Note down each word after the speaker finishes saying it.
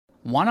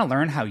Want to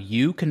learn how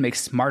you can make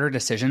smarter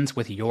decisions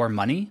with your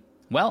money?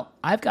 Well,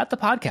 I've got the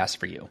podcast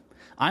for you.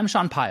 I'm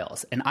Sean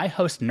Piles, and I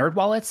host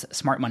NerdWallet's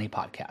Smart Money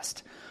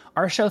Podcast.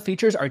 Our show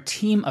features our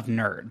team of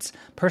nerds,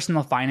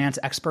 personal finance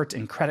experts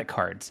in credit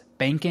cards,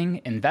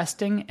 banking,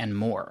 investing, and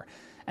more.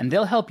 And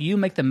they'll help you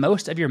make the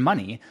most of your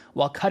money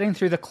while cutting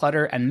through the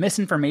clutter and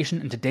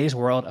misinformation in today's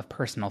world of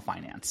personal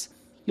finance.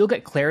 You'll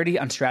get clarity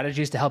on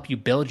strategies to help you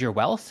build your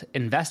wealth,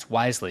 invest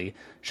wisely,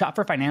 shop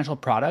for financial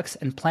products,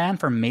 and plan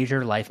for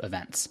major life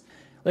events.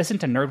 Listen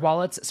to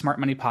NerdWallet's Smart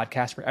Money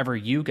Podcast wherever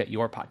you get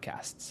your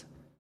podcasts.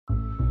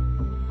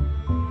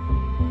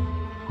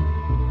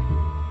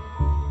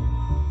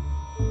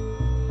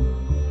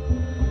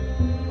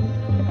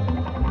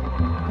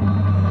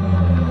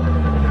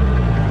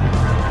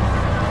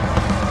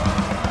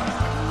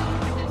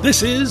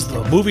 This is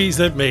The Movies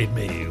That Made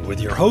Me, with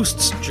your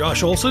hosts,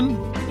 Josh Olson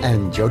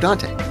and Joe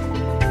Dante.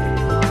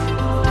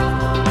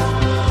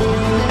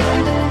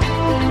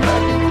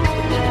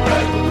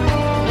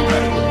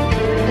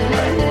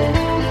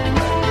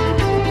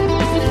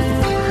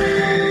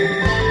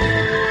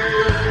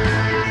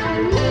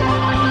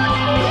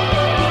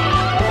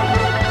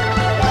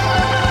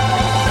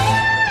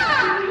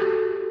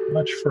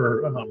 Much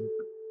for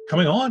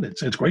coming on.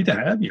 It's great to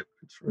have you.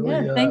 It's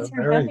really thanks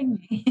for having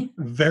me.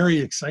 Very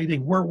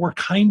exciting. We're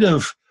kind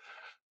of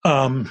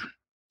I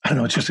don't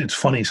know. It's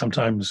funny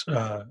sometimes.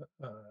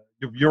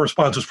 Your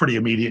response was pretty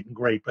immediate and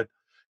great, but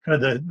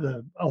kind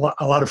of a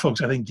lot of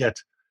folks I think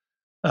get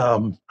I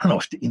don't know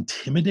if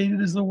intimidated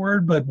is the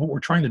word, but what we're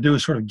trying to do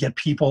is sort of get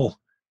people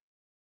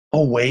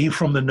away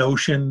from the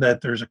notion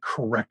that there's a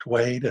correct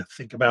way to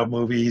think about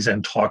movies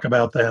and talk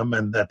about them,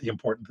 and that the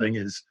important thing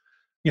is,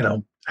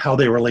 how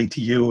they relate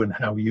to you and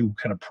how you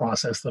kind of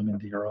process them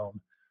into your own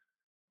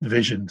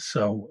vision.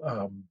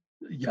 So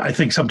I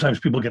think sometimes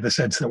people get the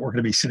sense that we're going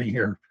to be sitting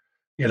here,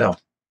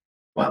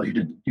 well, you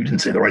didn't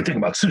say the right thing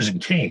about Citizen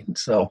Kane.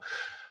 So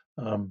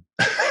I'm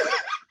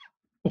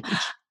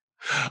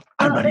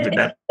not even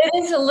that.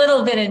 It is a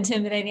little bit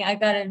intimidating, I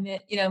got to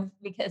admit,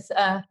 because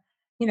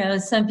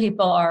some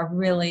people are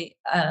really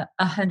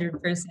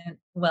 100%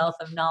 wealth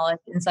of knowledge,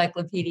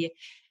 encyclopedia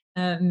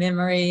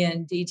memory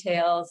and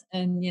details,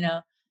 and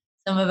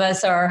some of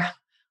us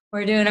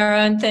we're doing our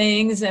own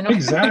things. And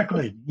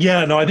Exactly.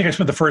 Yeah, no, I think I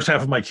spent the first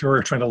half of my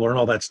career trying to learn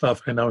all that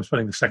stuff, and now I'm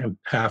spending the second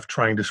half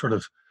trying to sort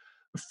of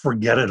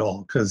forget it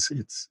all, because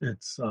it's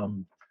this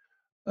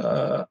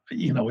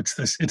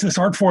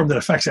art form that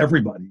affects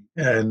everybody,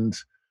 and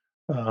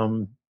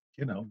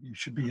you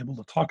should be able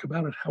to talk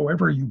about it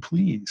however you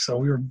please. So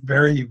we were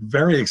very,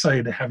 very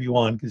excited to have you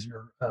on, because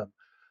you're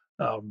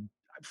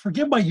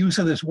forgive my use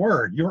of this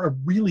word, you're a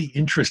really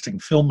interesting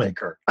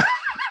filmmaker.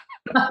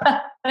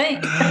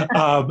 Thanks.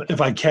 If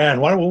I can,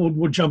 why don't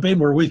we'll jump in.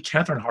 We're with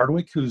Catherine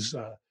Hardwicke, who's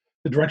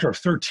the director of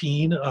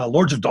 13,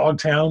 Lords of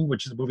Dogtown,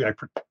 which is a movie I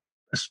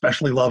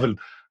especially love, and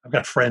I've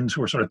got friends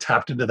who are sort of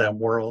tapped into that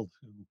world.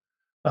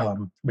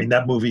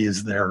 That movie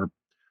is their.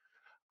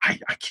 I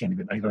don't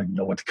even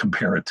know what to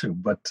compare it to,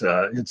 but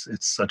it's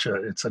such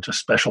a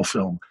special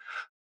film.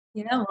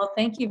 Well,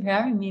 thank you for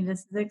having me.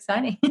 This is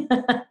exciting.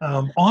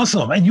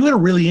 Awesome. And you had a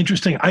really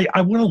interesting.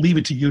 I want to leave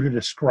it to you to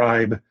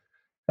describe.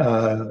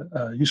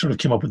 You sort of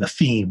came up with a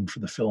theme for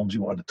the films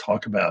you wanted to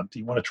talk about. Do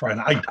you want to try?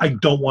 And I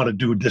don't want to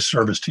do a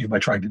disservice to you by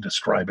trying to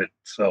describe it.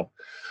 So.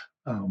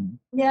 Well,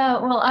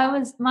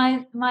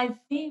 my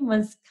theme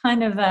was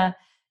kind of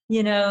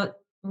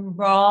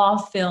raw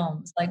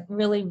films, like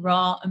really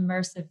raw,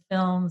 immersive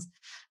films,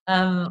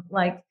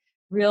 like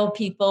real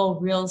people,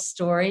 real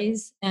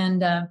stories.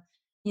 And,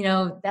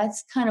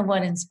 that's kind of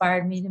what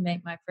inspired me to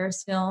make my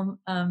first film,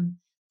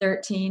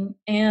 13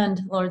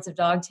 and Lords of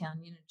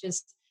Dogtown,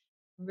 just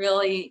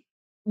really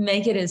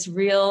make it as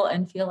real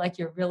and feel like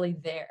you're really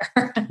there.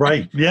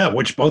 Right. Yeah.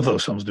 Which both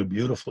those films do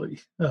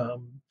beautifully,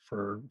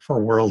 for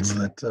worlds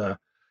that,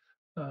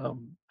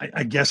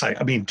 I guess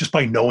just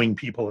by knowing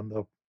people in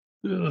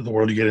the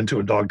world you get into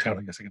in Dogtown,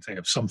 I guess I can say I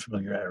have some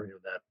familiarity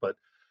with that. But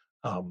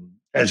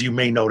as you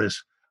may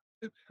notice,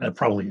 and I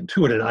probably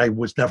intuited, I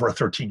was never a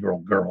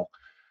 13-year-old girl,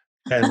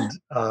 and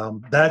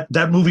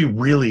that movie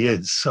really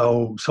is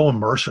so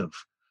immersive.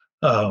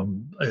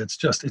 It's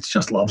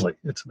just lovely.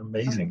 It's an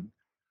amazing,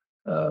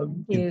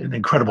 an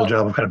incredible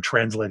job of kind of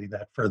translating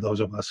that for those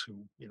of us who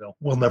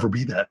will never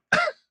be that.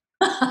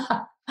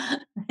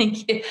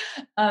 Thank you.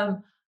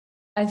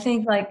 I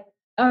think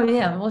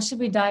well, should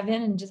we dive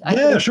in and just?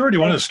 Yeah, sure. Do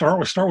you want to start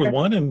with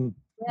one and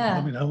yeah.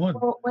 let me know one?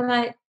 Well,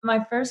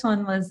 my first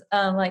one was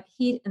like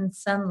Heat and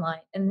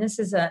Sunlight, and this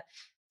is a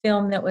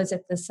film that was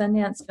at the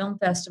Sundance Film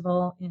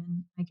Festival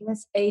in I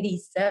guess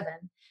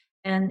 '87,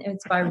 and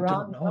it's by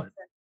Rob Wilson.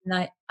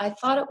 And I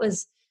thought it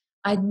was.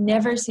 I'd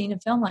never seen a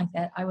film like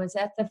that. I was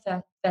at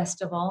the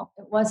festival.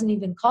 It wasn't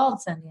even called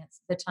Sundance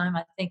at the time.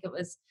 I think it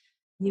was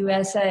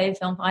USA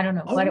Film. I don't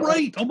know what it was.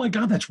 Right. Oh my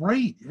God, that's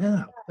right.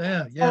 Yeah.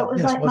 So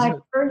it was my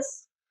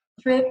first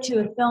trip to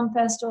a film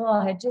festival.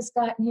 I had just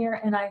gotten here,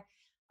 and I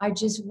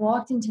just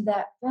walked into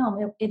that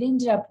film. It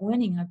ended up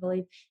winning, I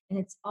believe, and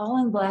it's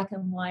all in black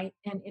and white,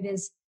 and it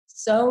is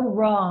so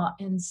raw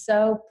and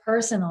so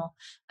personal.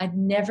 I'd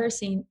never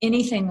seen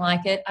anything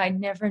like it. I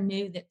never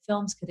knew that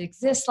films could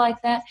exist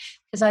like that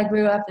because I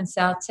grew up in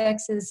South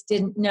Texas,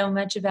 didn't know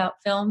much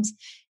about films.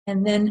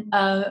 And then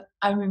I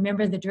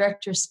remember the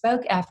director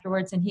spoke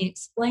afterwards and he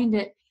explained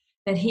it,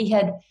 that he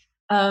had,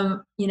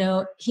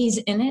 he's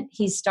in it,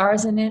 he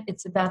stars in it.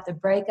 It's about the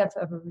breakup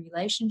of a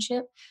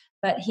relationship,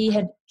 but he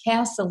had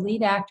cast the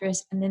lead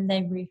actress and then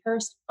they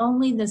rehearsed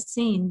only the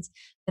scenes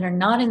that are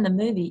not in the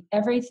movie.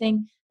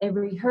 Everything, they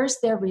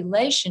rehearsed their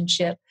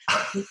relationship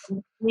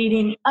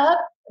leading up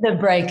the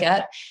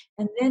breakup.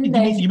 And then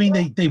you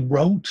mean they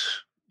wrote,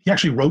 he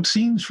actually wrote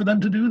scenes for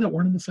them to do that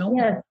weren't in the film?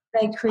 Yes,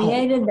 they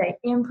created, they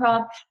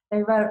improv,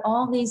 they wrote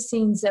all these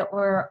scenes that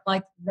were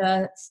like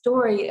the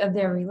story of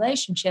their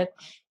relationship.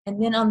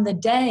 And then on the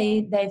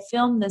day, they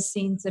filmed the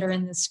scenes that are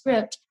in the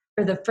script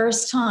for the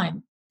first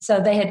time. So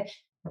they had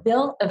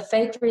built a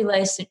fake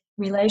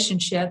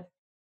relationship,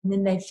 and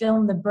then they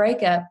filmed the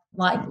breakup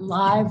like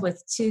live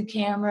with 2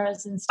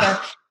 cameras and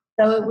stuff.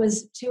 So it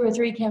was 2 or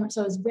 3 cameras.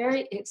 So it was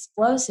very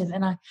explosive.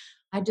 And I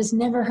just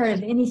never heard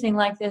of anything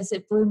like this.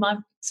 It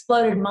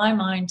exploded my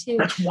mind too.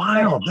 That's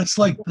wild. That's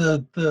like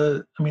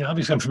the I mean,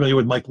 obviously I'm familiar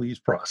with Mike Leigh's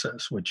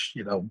process, which,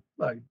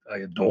 I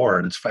adore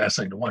and it's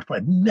fascinating to watch, but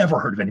I've never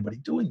heard of anybody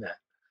doing that.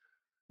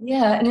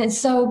 Yeah, and it's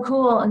so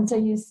cool. And so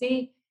you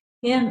see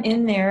him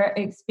in there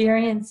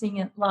experiencing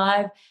it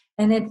live,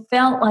 and it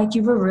felt like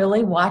you were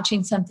really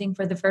watching something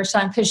for the first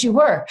time because you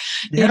were.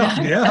 Yeah.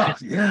 I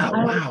was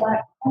Wow.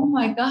 like, oh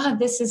my God,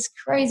 this is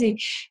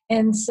crazy.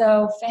 And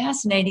so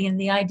fascinating. And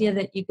the idea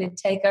that you could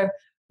take a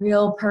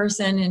real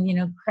person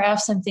and,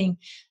 craft something.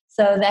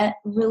 So that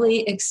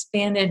really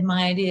expanded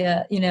my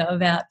idea,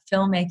 about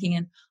filmmaking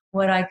and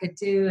what I could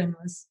do, and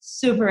was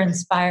super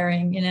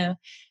inspiring,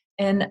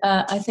 And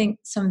I think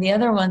some of the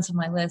other ones on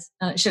my list.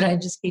 Should I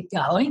just keep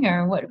going,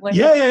 or what?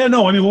 Yeah.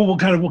 No, I mean, we'll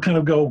kind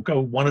of go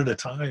one at a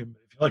time.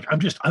 Like,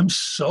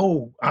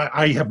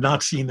 I have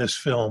not seen this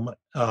film,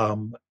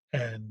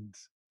 and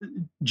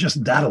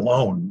just that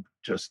alone,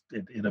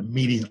 it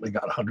immediately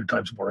got 100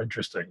 times more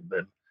interesting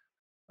than.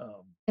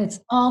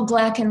 It's all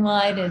black and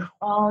white. It's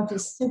all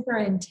just super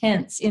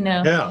intense.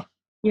 Yeah.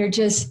 You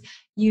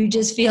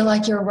just feel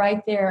like you're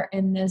right there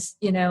in this.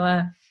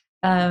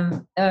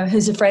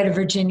 Who's Afraid of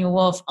Virginia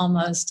Woolf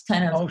almost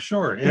kind of. Oh,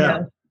 sure.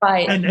 Yeah.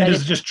 Fight. And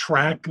does it just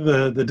track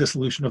the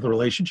dissolution of the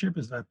relationship?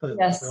 Is that the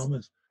film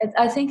is?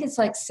 I think it's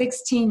like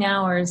 16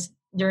 hours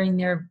during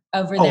their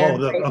over there.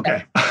 there.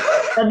 Okay.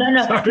 No,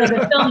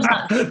 the film's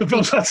not. The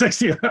film's not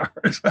 16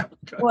 hours.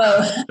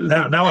 Whoa.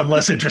 Now I'm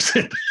less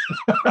interested.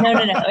 No.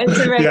 It's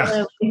a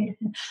regular,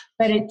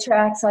 but it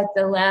tracks like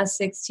the last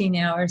 16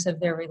 hours of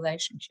their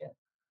relationship.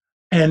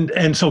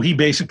 And so he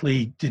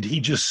basically, did he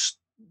just?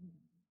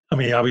 I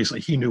mean, obviously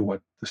he knew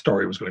what the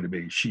story was going to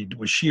be.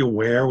 Was she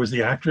aware? Was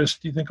the actress,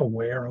 do you think,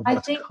 aware of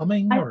what's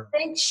coming? I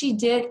think she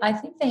did. I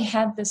think they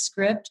had the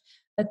script,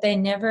 but they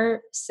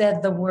never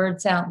said the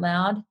words out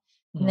loud,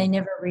 and they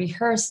never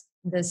rehearsed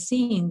the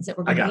scenes that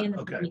were going to be in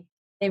the movie.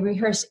 They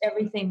rehearsed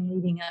everything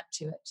leading up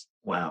to it.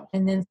 Wow.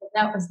 And then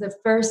that was the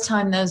first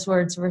time those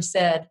words were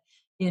said,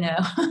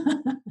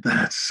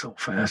 That's so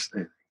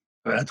fascinating.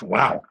 That's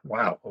wow.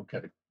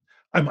 Okay.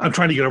 I'm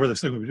trying to get over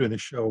this thing. We've been doing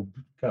this show.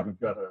 God,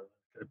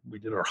 we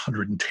did our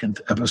 110th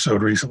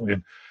episode recently,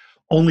 and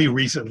only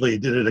recently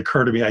did it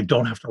occur to me I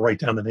don't have to write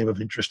down the name of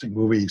interesting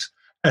movies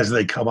as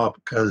they come up,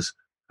 because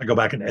I go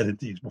back and edit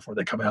these before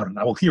they come out, and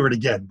I will hear it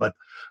again. But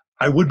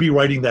I would be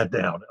writing that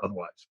down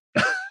otherwise.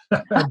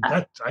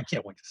 I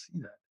can't wait to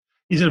see that.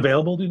 Is it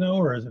available, do you know,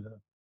 or is it?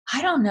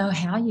 I don't know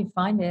how you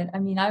find it. I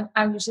mean,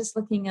 I was just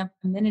looking up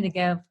a minute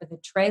ago for the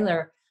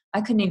trailer.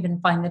 I couldn't even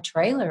find the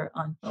trailer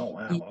on. Oh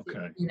wow! YouTube,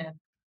 Okay.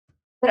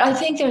 But I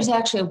think there's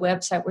actually a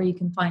website where you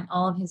can find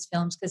all of his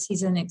films, because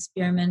he's an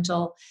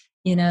experimental,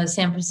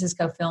 San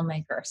Francisco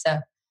filmmaker. So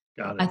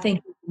got it. I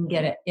think you can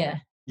get it. Yeah.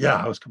 Yeah,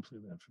 I was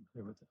completely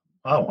unfamiliar with it.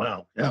 Oh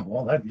wow! Yeah,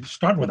 well, you're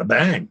starting with a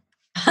bang.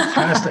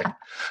 Fantastic.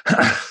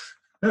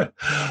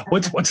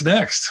 What's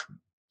next?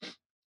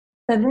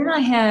 So then I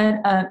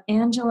had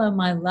Angelo,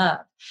 My Love,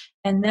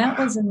 and that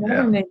was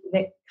another movie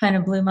that kind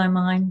of blew my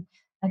mind.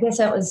 I guess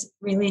that was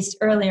released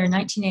earlier,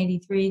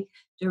 1983,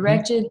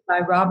 directed by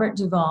Robert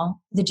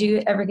Duvall. Did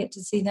you ever get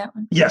to see that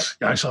one? Yes,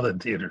 I saw that in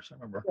theaters. I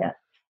remember. Yeah,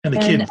 and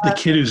the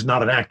kid who's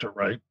not an actor,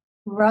 right?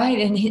 Right,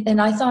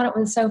 and I thought it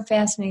was so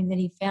fascinating that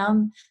he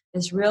found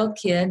this real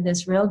kid,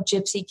 this real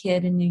gypsy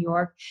kid in New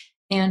York,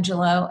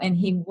 Angelo, and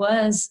he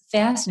was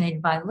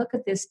fascinated by, look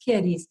at this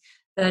kid. He's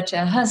such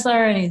a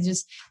hustler, and he's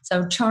just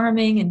so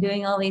charming and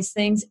doing all these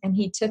things. And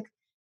he took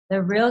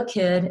the real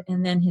kid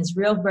and then his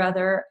real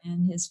brother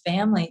and his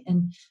family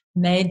and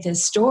made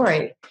this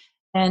story.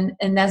 And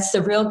that's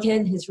the real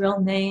kid, his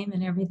real name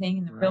and everything,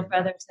 and the real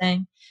brother's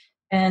name.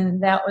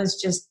 And that was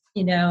just,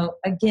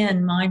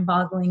 again,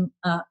 mind-boggling.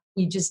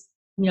 You just,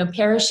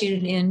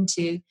 parachuted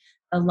into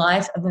the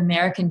life of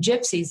American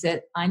gypsies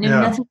that I knew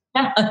nothing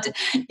about,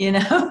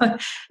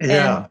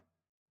 Yeah.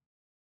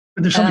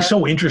 And there's something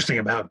so interesting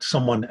about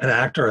an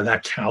actor of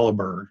that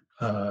caliber,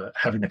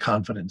 having the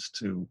confidence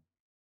to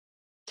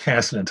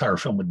cast an entire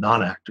film with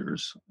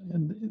non-actors,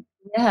 and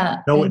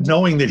Yeah, and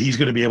knowing that he's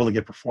going to be able to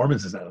get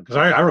performances out of it. Because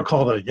I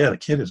recall that, yeah, the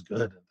kid is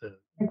good.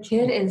 the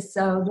kid is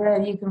so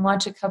good. You can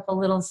watch a couple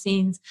little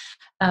scenes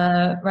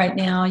right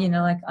now,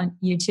 like on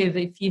YouTube,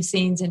 a few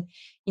scenes, and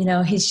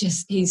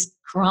he's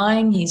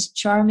crying, he's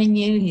charming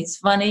you, he's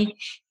funny,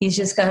 he's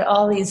just got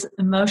all these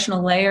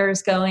emotional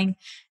layers going.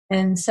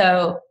 And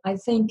so I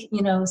think,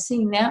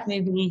 seeing that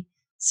movie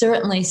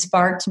certainly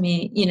sparked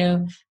me,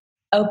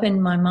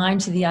 opened my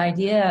mind to the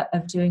idea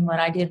of doing what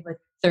I did with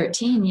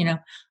 13.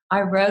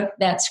 I wrote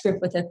that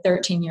script with a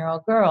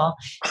 13-year-old girl,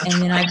 and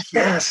then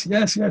yes.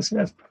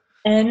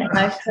 and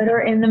I put her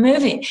in the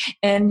movie.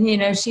 And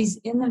she's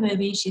in the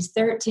movie. She's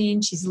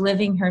 13. She's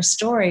living her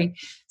story.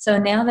 So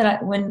now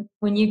that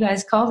when you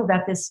guys called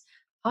about this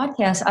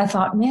podcast, I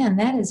thought, man,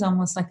 that is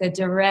almost like a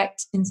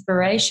direct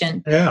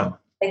inspiration. Yeah.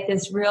 Like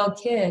this real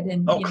kid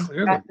and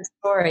clearly. write the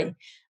story.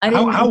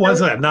 How was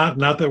that?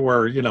 Not that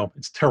we're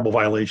it's a terrible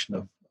violation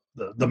of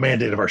the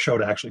mandate of our show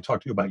to actually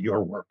talk to you about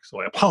your work. So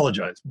I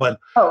apologize, but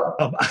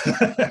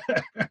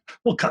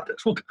we'll cut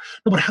this. No,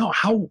 but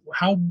how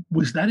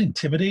was that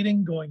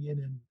intimidating going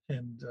in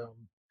and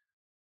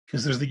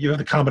because you have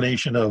the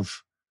combination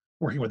of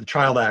working with a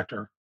child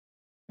actor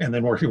and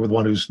then working with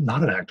one who's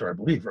not an actor, I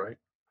believe, right?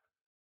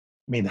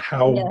 I mean,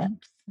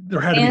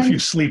 there had to be a few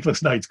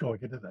sleepless nights going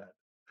into that.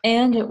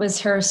 And it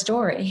was her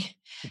story.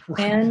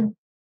 Right. And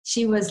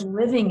she was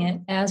living it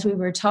as we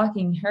were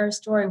talking. Her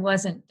story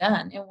wasn't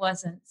done. It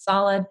wasn't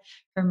solid.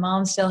 Her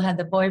mom still had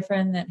the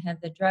boyfriend that had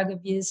the drug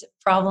abuse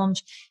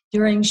problems.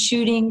 During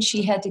shooting,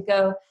 they had to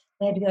go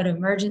to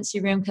emergency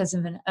room because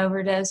of an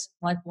overdose,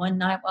 like one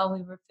night while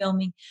we were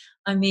filming.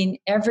 I mean,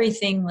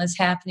 everything was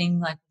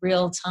happening like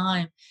real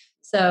time.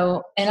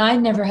 So, and I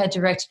never had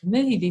directed a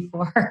movie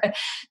before.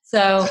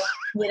 So,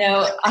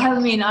 I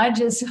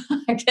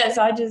guess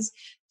I just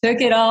took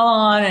it all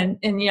on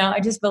and I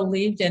just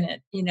believed in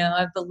it.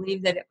 I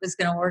believed that it was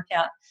going to work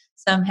out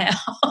somehow.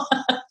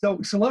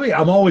 So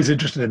I'm always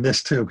interested in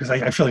this too, because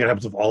I feel like it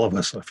happens with all of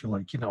us. I feel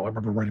like, I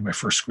remember writing my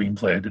first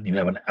screenplay. I didn't even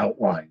have an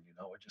outline,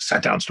 I just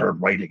sat down and started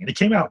writing and it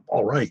came out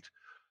all right.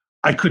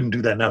 I couldn't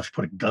do that now if you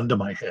put a gun to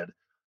my head.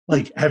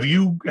 Like, have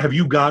you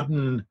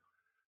gotten,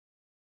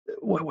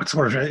 what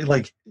sort of,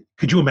 like,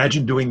 could you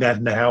imagine doing that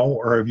now?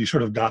 Or have you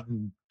sort of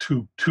gotten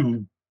too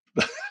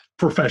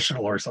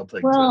professional or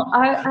something? Well,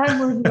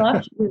 I would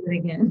love to do it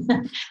again.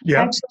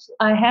 Yeah. Actually,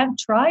 I have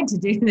tried to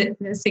do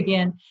this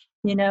again,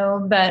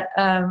 but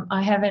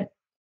I haven't,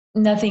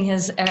 nothing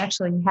has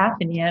actually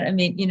happened yet. I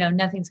mean,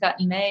 nothing's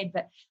gotten made,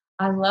 but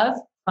I love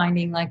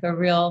finding like a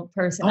real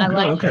person. I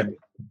like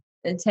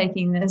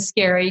taking the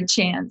scary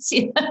chance.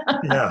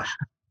 Yeah.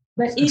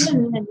 But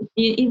even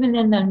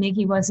then, though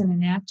Nikki wasn't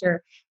an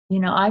actor,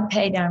 I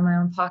paid out of my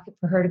own pocket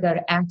for her to go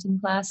to acting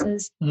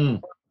classes.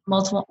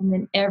 Multiple, and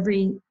then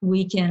every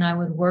weekend I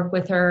would work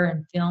with her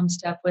and film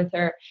stuff with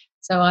her.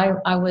 So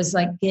I was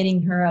like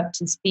getting her up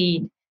to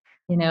speed,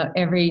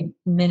 every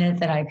minute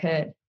that I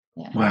could.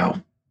 Yeah.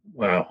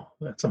 Wow,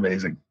 that's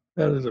amazing.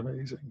 That is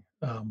amazing.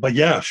 But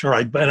yeah, sure.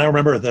 I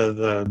remember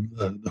the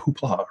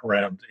hoopla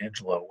around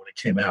Angelo when it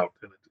came out.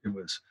 It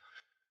was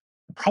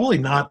probably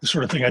not the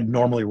sort of thing I'd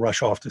normally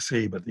rush off to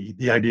see, but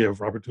the idea of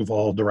Robert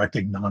Duvall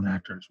directing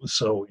non-actors was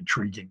so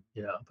intriguing.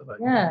 Yeah.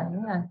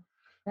 Yeah.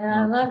 And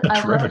I love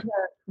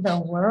the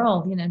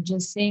world,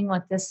 just seeing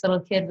what this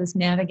little kid was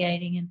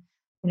navigating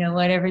and,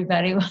 what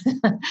everybody was.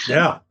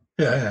 Yeah.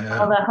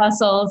 All the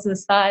hustles, the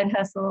side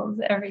hustles,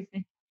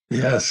 everything.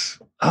 Yes.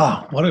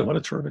 Oh, what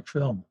a terrific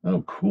film.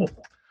 Oh, cool.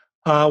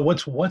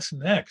 What's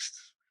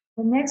next?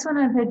 The next one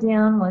I put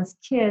down was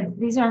Kids.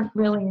 These aren't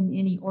really in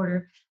any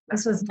order.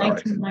 This was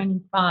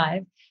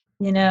 1995,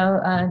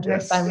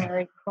 directed by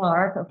Larry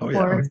Clark, of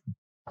course. Yeah.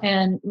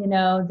 And,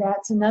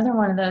 that's another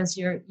one of those,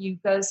 you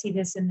go see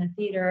this in the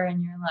theater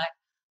and you're like,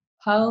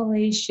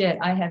 holy shit,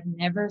 I have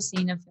never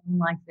seen a film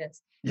like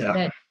this. Yeah.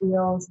 That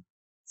feels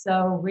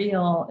so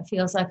real. It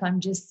feels like I'm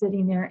just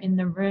sitting there in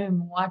the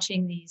room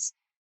watching these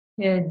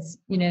kids,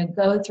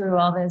 go through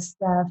all this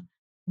stuff,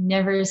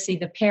 never see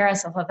the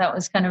parents. I thought that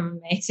was kind of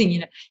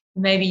amazing.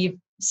 Maybe you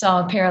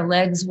saw a pair of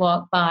legs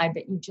walk by,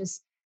 but you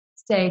just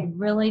stayed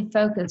really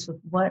focused with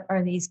what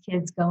are these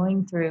kids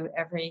going through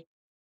every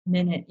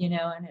minute,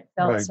 and it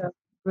felt so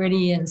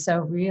gritty and so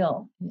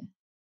real.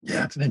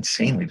 Yeah, it's an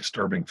insanely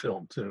disturbing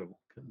film too,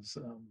 because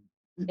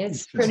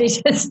it's pretty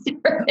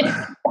disturbing.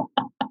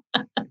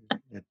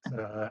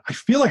 I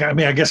feel like,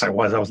 I guess I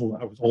was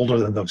older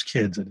than those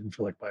kids. I didn't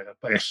feel like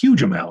by a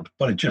huge amount,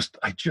 but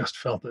I just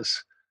felt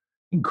this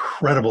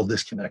incredible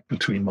disconnect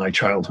between my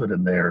childhood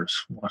and theirs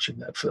watching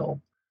that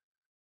film.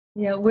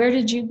 Yeah, where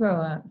did you grow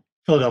up?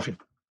 Philadelphia.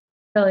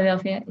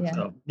 Yeah.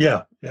 So,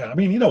 yeah. I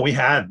mean, we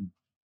had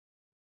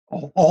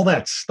all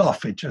that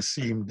stuff. It just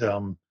seemed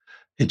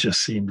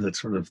that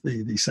sort of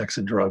the sex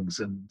and drugs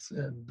and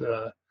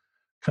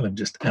kind of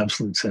just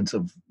absolute sense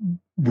of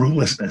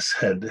rootlessness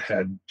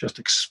had just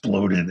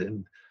exploded.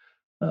 And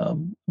I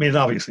mean,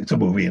 obviously it's a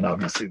movie, and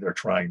obviously they're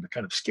trying to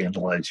kind of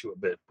scandalize you a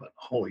bit. But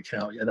holy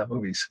cow, yeah, that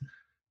movie's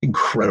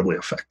incredibly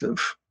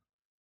effective.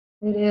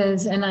 It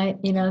is. And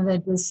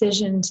the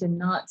decision to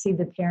not see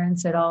the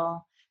parents at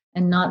all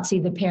and not see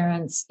the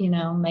parents,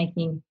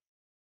 making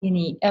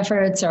any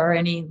efforts or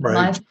any Right.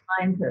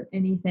 lifelines or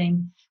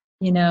anything,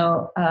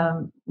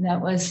 that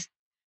was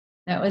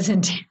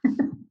intense.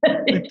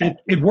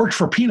 It worked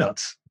for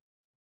Peanuts.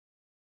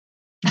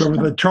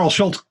 Remember the Charles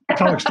Schultz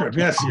comic strip?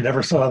 Yes, you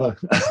never saw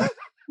the.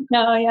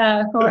 No,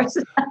 yeah, of course.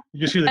 You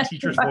just hear the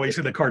teacher's voice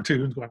in the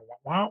cartoons going,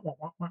 wow, wow,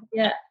 wow, wow.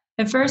 Yeah.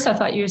 At first, I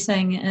thought you were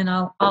saying, and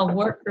I'll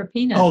work for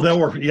peanuts. Oh, they'll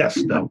work. Yes,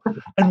 no.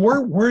 And where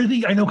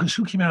I know, because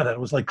who came out of that? It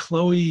was like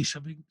Chloe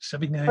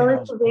Sevigny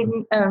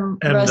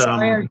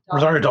and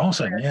Rosario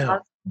Dawson. Yeah.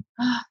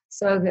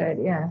 So good.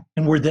 Yeah.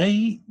 And were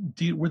they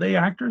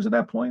actors at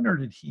that point, or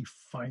did he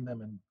find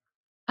them in?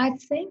 I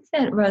think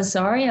that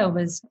Rosario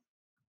was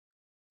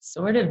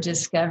sort of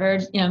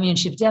discovered.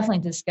 She was definitely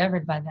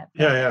discovered by that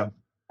point. Yeah.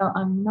 So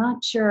I'm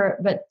not sure,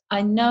 but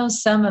I know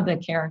some of the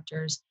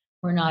characters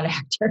were not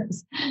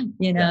actors.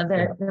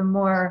 They're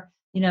more,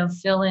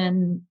 fill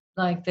in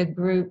like the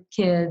group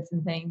kids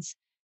and things,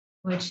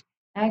 which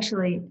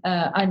actually,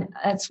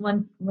 that's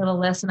one little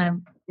lesson I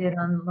did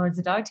on Lords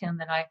of Dogtown,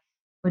 that I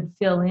would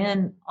fill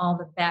in all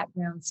the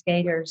background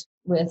skaters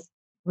with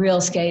real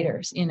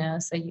skaters,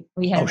 so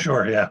we had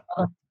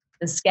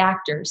the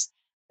scactors,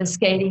 the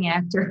skating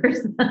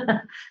actors.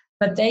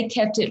 But they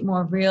kept it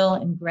more real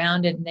and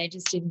grounded, and they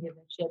just didn't give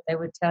a shit. They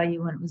would tell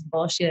you when it was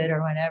bullshit or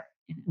whatever.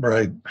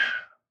 Right.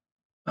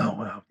 Oh,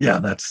 wow. Yeah,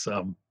 that's,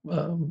 God,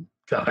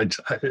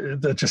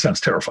 that just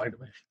sounds terrifying to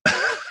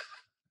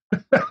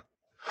me.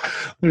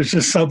 There's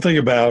just something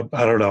about,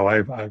 I don't know,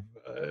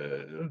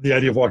 the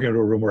idea of walking into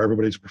a room where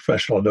everybody's a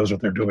professional and knows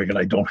what they're doing, and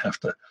I don't have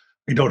to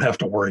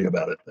worry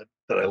about it,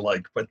 that I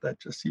like, but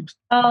that just seems.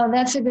 Oh,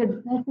 that's a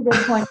good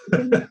point.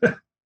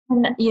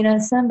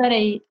 And,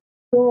 somebody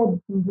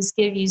could just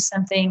give you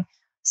something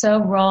so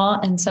raw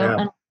and so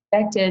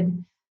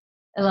unexpected,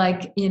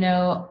 like,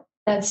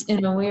 that's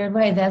in a weird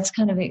way. That's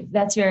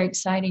very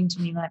exciting to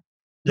me, like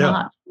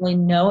not really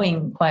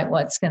knowing quite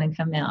what's going to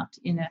come out,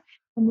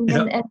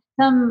 And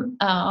some,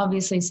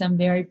 obviously some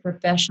very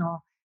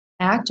professional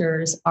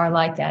actors are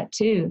like that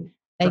too.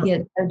 They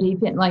get so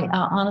deep in, like,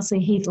 honestly,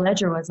 Heath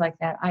Ledger was like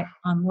that.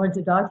 On Lords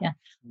of Dogtown,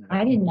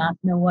 I did not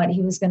know what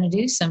he was going to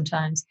do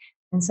sometimes.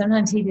 And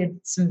sometimes he did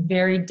some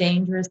very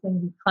dangerous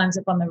things. He climbs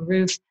up on the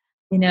roof,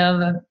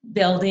 of a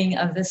building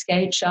of the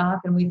skate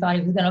shop, and we thought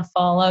he was going to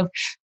fall over.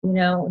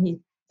 He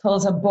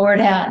pulls a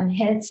board out and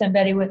hits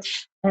somebody with,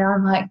 and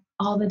I'm like,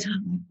 all the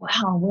time,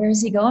 like, wow, where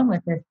is he going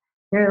with this?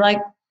 You're like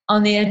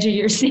on the edge of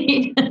your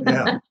seat.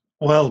 Yeah.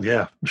 Well,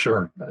 yeah,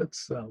 sure.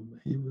 That's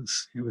he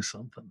was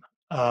something.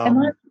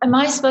 Am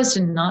I supposed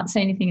to not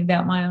say anything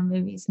about my own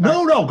movies?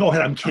 No, go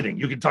ahead. I'm kidding.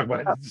 You can talk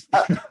about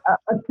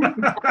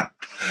it.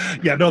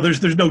 Yeah, no,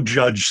 there's no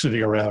judge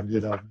sitting around,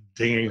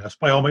 dinging us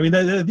by all. I mean,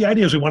 the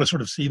idea is we want to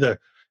sort of see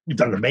you've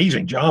done an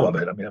amazing job of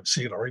it. I mean, I'm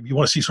seeing it already. You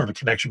want to see sort of a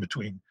connection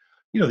between,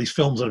 these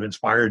films that have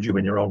inspired you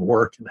in your own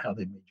work and how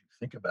they made you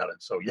think about it.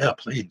 So yeah,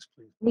 please.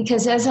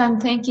 Because as I'm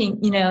thinking,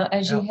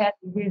 as you had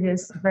to do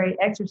this great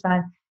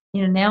exercise,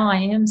 now I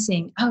am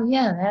seeing, oh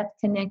yeah, that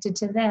connected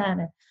to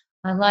that.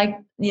 I like,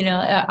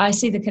 I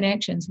see the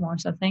connections more.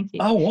 So thank you.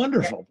 Oh,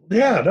 wonderful.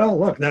 Yeah, no,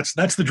 look, that's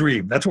the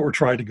dream. That's what we're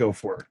trying to go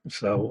for.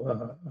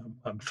 So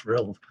I'm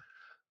thrilled.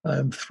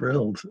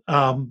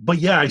 But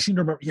yeah, I seem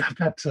to remember, I've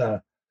got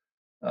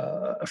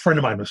a friend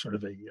of mine was sort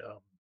of a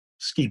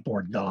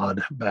skateboard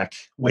god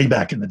way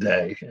back in the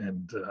day.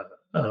 And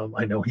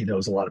I know he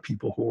knows a lot of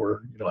people who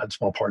were, had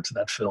small parts in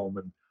that film.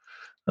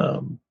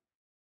 And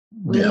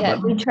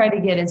we try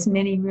to get as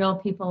many real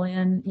people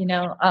in,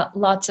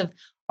 lots of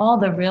all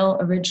the real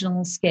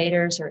original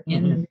skaters are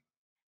in,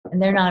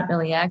 and they're not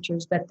really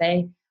actors, but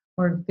they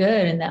were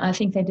good. And I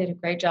think they did a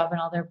great job in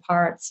all their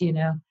parts,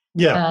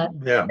 Yeah.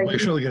 We're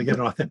surely going to get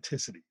an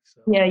authenticity.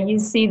 So. Yeah. You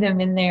see them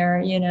in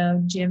there,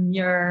 Jim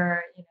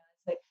Muir,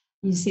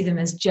 you see them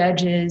as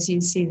judges,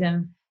 you see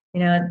them,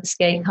 at the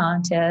skate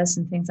contests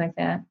and things like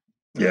that.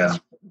 Yeah.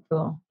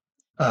 Cool.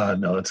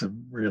 No, that's a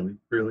really,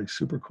 really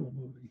super cool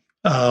movie.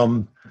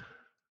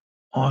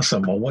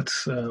 Awesome. Well,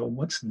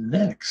 what's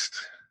next?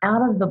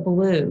 Out of the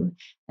Blue,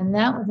 and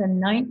that was a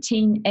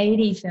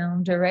 1980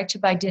 film directed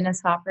by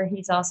Dennis Hopper.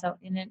 He's also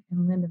in it,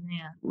 and Linda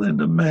Mann.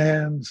 Linda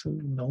Mann, so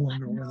no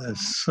longer with us.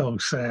 So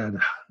sad.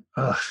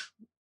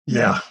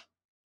 Yeah.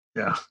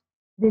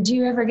 Did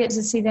you ever get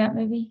to see that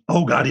movie?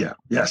 Oh God, yeah.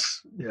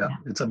 Yes, yeah.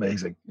 It's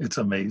amazing.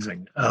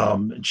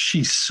 And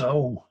she's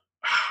so.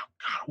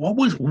 God, what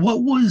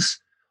was?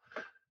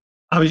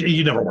 I mean,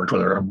 you never worked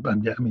with her. I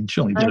mean,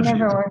 she only did. I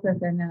never worked with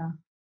her. No.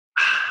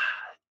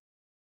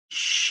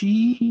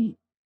 She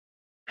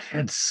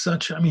had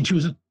such, she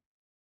was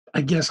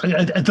I guess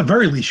at the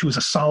very least, she was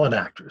a solid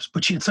actress,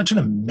 but she had such an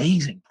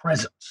amazing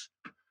presence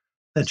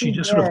that she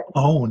just sort of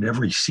owned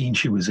every scene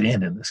she was in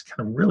this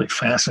kind of really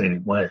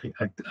fascinating way.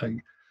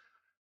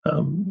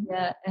 And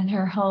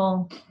her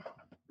whole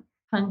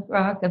punk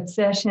rock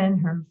obsession,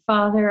 her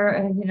father,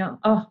 and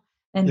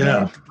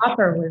Dennis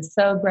Hopper was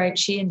so great.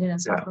 She and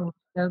Dennis Hopper were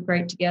so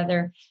great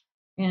together.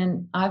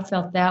 And I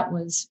felt that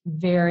was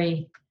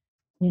very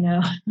you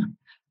know,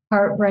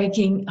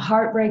 heartbreaking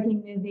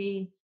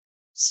movie,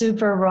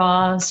 super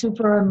raw,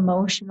 super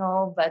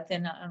emotional. But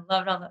then I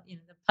loved all the,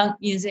 the punk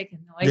music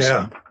and the way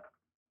Yeah.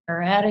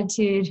 her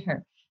attitude,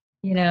 her,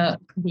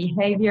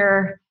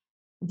 behavior.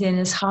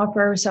 Dennis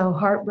Hopper, so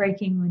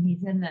heartbreaking when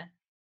he's in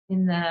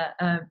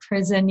the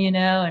prison,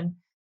 and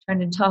trying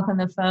to talk on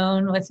the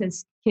phone with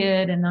his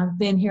kid, and I've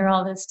been here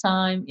all this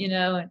time,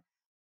 and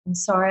I'm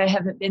sorry I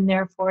haven't been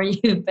there for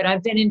you, but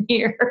I've been in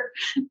here,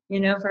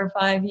 for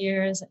 5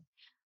 years.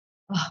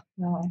 Oh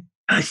God.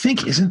 I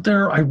think, isn't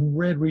there, I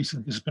read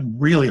recently, it's been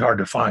really hard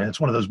to find. It's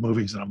one of those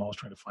movies that I'm always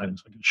trying to find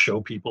so I can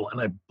show people. And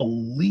I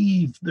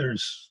believe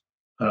there's,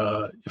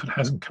 if it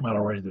hasn't come out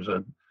already, there's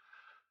a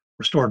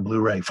restored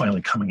Blu-ray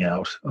finally coming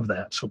out of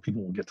that. So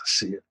people will get to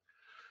see it.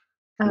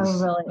 Oh,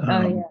 really?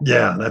 Oh,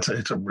 yeah. Yeah,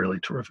 it's a really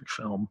terrific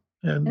film.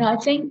 And I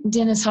think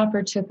Dennis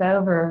Hopper took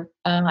over.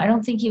 I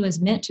don't think he was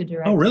meant to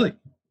direct. Oh, really?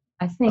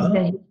 I think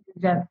that he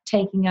ended up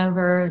taking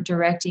over,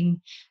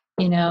 directing,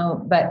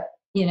 but,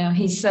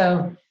 he's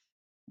so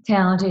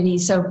talented.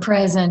 He's so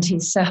present.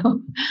 He's so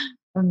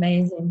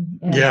amazing.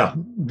 Yeah.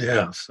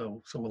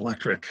 So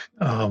electric.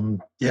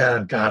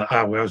 Yeah, God,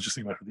 I was just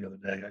thinking about her the other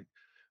day.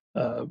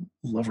 I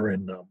love her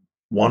in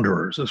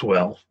Wanderers as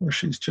well, where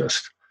she's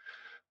just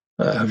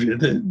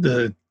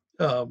the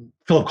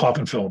Philip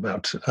Kaufman film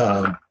about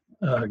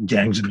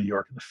gangs in New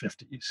York in the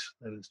 50s.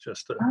 That is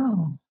just a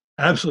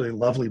absolutely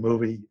lovely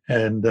movie.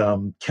 And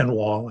Ken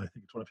Wall, I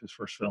think it's one of his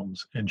first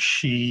films, and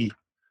she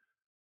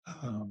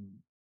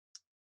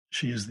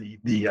is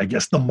the I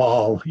guess the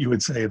Moll, you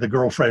would say, the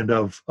girlfriend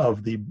of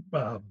the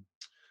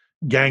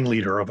gang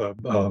leader of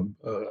a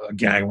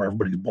gang where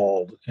everybody's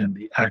bald, and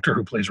the actor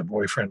who plays her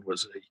boyfriend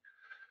was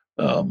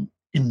a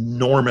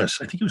enormous,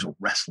 I think he was a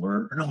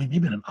wrestler, or no, he may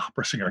have been an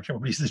opera singer, I can't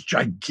remember. He's this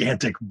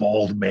gigantic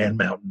bald man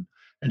mountain,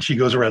 and she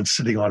goes around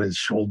sitting on his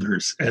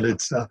shoulders, and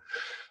it's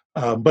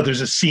but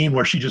there's a scene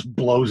where she just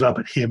blows up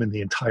at him and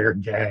the entire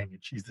gang, and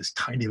she's this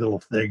tiny little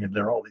thing, and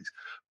they're all these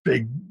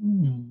big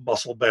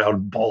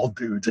muscle-bound bald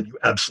dudes, and you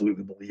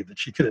absolutely believe that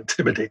she can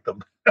intimidate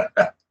them.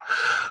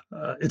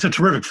 It's a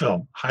terrific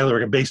film, highly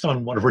recommend, based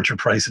on one of Richard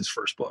Price's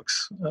first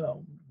books.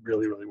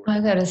 Really, really worth it.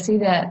 I got to see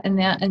that.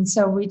 And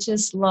so we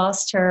just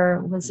lost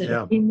her. Was it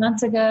a few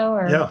months ago?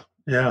 Or?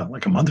 Yeah,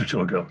 like a month or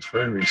two ago. It's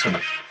very recent.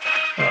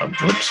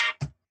 Whoops.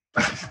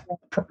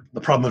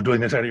 The problem of doing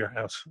this out of your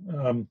house.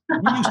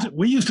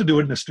 We used to do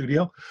it in the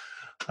studio.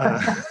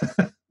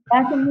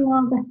 Back in the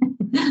old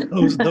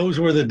days. those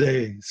were the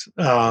days.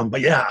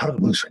 But yeah, Out of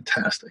the Blue's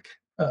fantastic.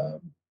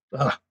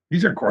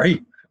 These are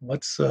great.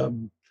 What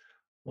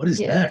is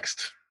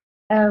next?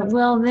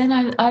 Well, then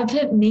I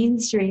put Mean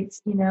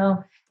Streets.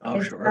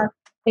 It's sure. Not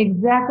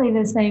exactly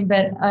the same,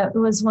 but it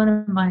was one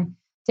of my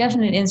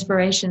definite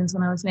inspirations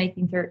when I was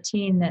making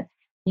 13. That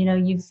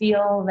you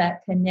feel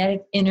that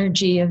kinetic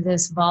energy of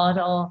this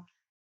volatile,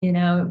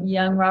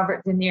 young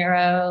Robert De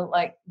Niro,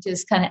 like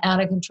just kind of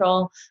out of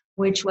control.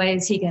 Which way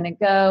is he going to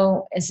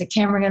go? Is the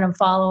camera going to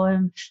follow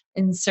him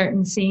in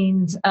certain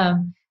scenes?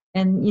 And,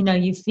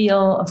 you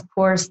feel, of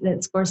course,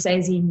 that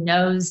Scorsese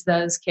knows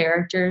those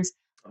characters,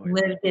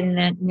 lived in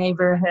that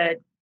neighborhood,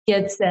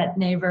 gets that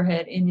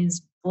neighborhood in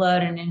his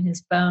blood and in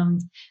his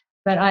bones.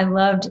 But I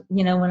loved,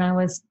 when I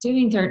was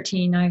doing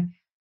 13, I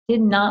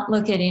did not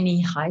look at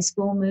any high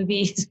school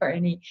movies or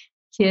any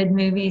kid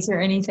movies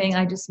or anything.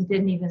 I just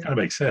didn't even kind of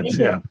makes sense,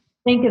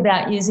 think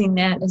about using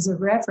that as a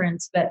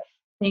reference. But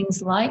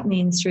things like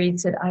Mean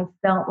Streets, that I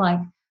felt like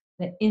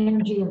the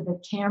energy of the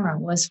camera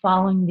was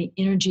following the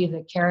energy of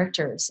the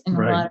characters in a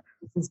lot of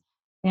cases.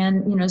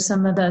 And,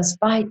 some of those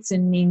fights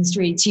in Mean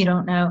Streets, you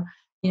don't know,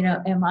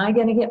 am I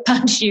going to get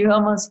punched? You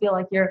almost feel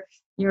like you're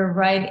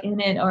right in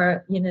it,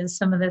 or,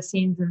 some of the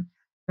scenes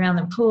around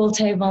the pool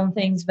table and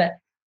things. But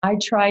I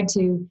tried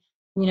to,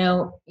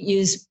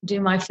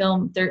 do my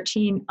film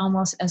 13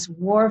 almost as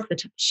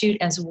shoot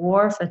as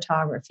war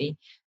photography,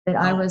 that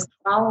I was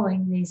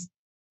following these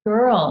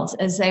girls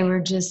as they were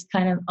just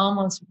kind of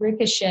almost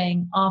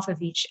ricocheting off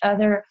of each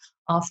other,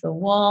 off the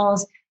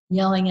walls,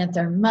 yelling at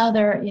their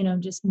mother,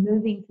 just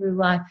moving through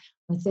life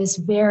with this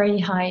very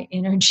high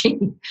energy,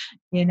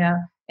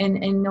 and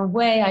in a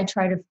way I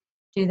try to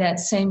do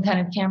that same kind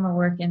of camera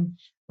work in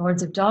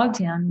Lords of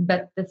Dogtown,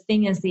 but the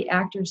thing is the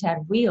actors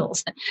had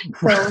wheels.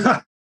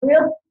 So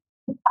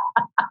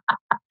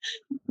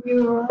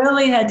you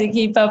really had to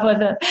keep up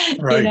with it,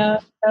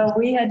 so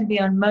we had to be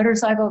on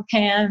motorcycle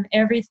cam,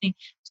 everything,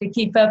 to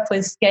keep up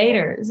with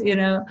skaters,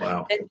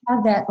 Wow. It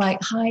had that like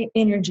high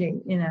energy,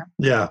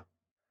 Yeah.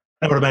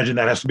 I would imagine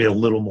that has to be a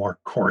little more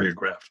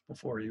choreographed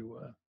before you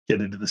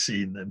get into the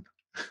scene than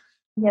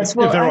if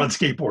they're on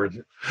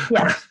skateboards.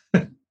 Yeah.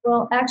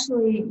 Well,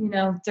 actually,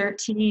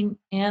 13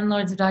 and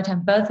Lords of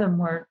Dogtown, both of them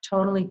were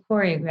totally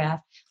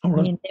choreographed. Oh, really?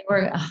 I mean, they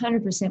were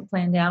 100%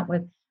 planned out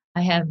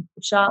I have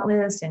shot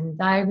lists and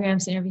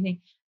diagrams and everything,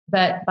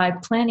 but by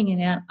planning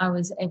it out, I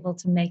was able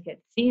to make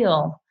it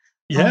feel.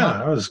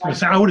 Yeah, I was going to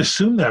say, I would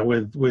assume that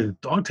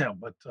with Dogtown,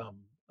 but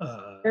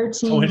 13.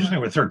 It's so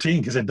interesting with 13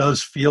 because it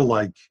does feel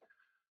like,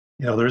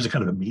 there is a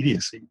kind of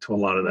immediacy to a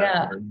lot of that.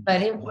 Yeah,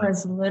 but it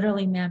was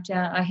literally mapped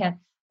out. I had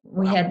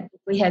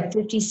We had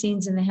 50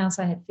 scenes in the house.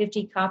 I had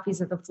 50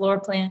 copies of the floor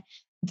plan,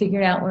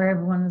 figured out where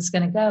everyone was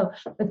going to go.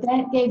 But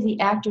that gave the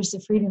actors the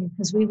freedom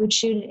because we would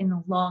shoot it in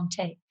a long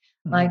take.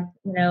 Like,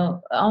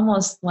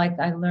 almost like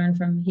I learned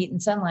from Heat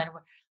and Sunlight.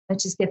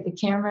 Let's just get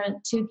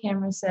the two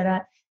cameras set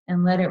up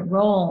and let it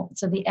roll.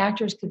 So the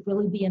actors could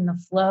really be in the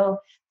flow.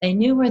 They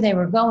knew where they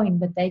were going,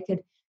 but they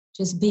could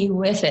just be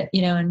with it,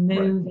 and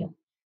move. Right.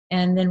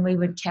 And then we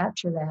would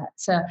capture that.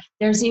 So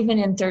there's even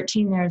in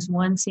 13, there's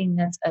one scene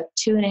that's a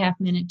 2.5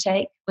 minute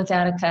take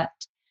without a cut.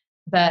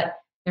 But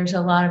there's a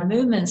lot of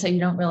movement, so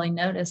you don't really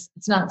notice.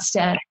 It's not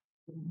static.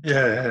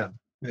 Yeah.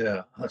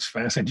 That's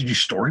fascinating. Did you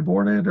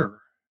storyboard it or?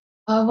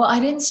 Well, I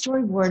didn't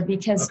storyboard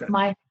because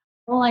my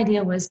whole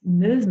idea was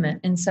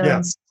movement. And so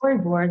in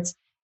storyboards,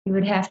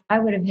 I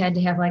would have had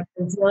to have like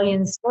a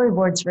zillion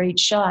storyboards for each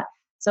shot.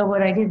 So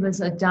what I did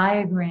was a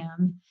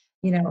diagram,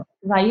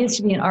 I used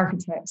to be an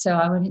architect. So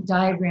I would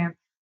diagram,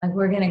 like,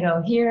 we're going to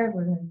go here,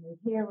 we're going to move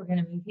here, we're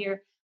going to move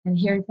here, and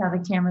here's how the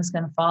camera's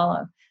going to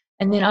follow.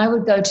 And then I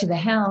would go to the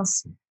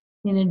house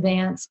in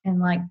advance and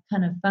like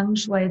kind of feng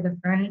shui the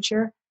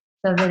furniture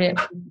so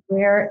that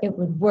where it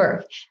would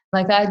work.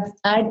 Like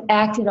I'd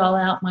act it all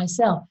out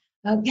myself.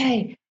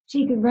 Okay,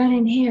 she could run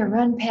in here,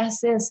 run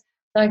past this.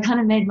 So I kind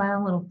of made my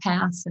own little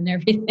paths and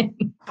everything.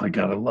 Oh my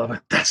God, I love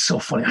it. That's so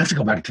funny. I have to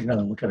go back and take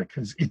another look at it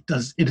because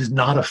it is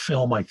not a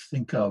film I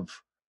think of.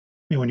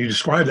 I mean, when you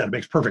describe that, it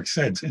makes perfect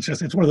sense.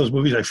 It's one of those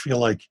movies I feel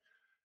like,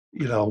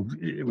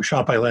 it was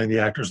shot by letting the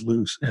actors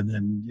loose, and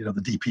then, the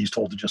DP is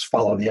told to just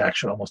follow the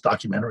action, almost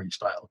documentary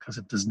style, because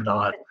it does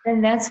not.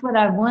 And that's what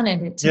I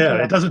wanted it to be. Yeah,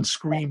 it doesn't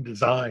scream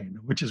design,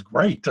 which is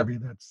great. I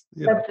mean, that's.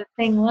 But the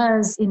thing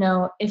was,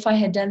 if I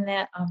had done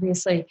that,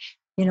 obviously,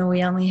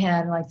 we only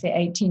had like the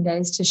 18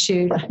 days to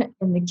shoot,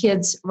 and the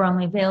kids were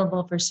only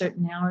available for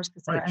certain hours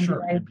because they're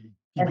underage.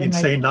 You'd be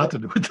insane not to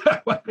do it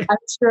that way. I'm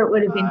sure it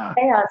would have been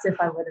chaos if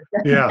I would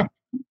have done that.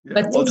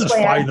 But we'll just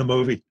find the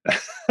movie.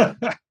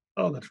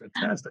 Oh, that's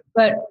fantastic.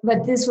 But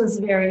this was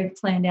very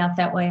planned out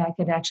that way. I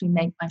could actually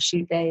make my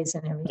shoot days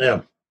and everything.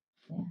 Yeah.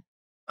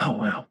 Oh,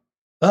 wow.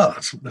 Oh,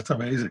 that's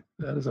amazing.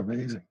 That is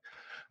amazing.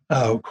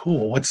 Oh,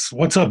 cool.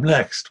 What's up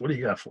next? What do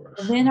you got for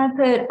us? Then I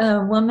put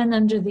A Woman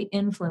Under the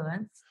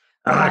Influence.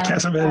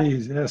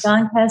 Cassavetes, yes.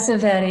 John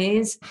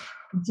Cassavetes,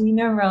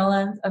 Gina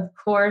Rowlands, of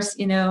course,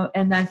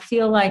 and I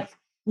feel like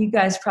you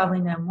guys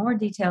probably know more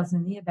details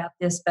than me about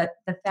this, but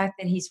the fact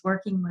that he's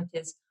working with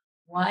his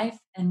wife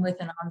and with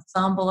an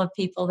ensemble of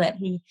people that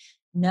he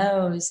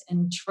knows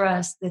and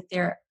trusts,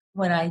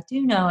 what I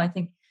do know, I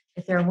think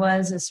if there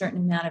was a certain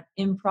amount of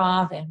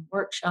improv and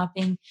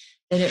workshopping,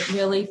 that it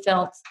really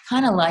felt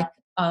kind of like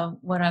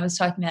what I was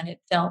talking about.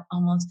 It felt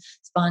almost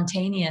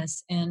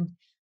spontaneous and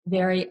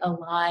very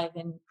alive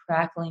and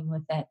crackling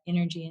with that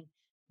energy and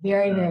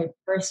very, very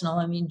personal.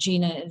 I mean,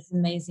 Gina is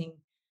amazing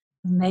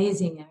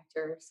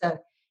actor. So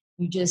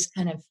you just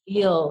kind of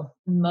feel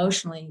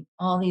emotionally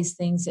all these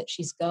things that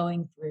she's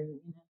going through.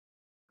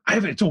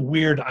 It's a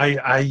weird.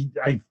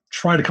 I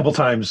tried a couple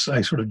times.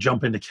 I sort of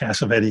jump into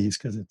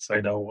Cassavetes because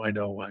I know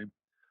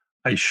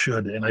I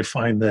should, and I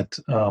find that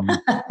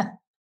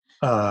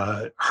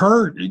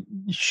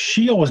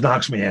she always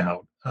knocks me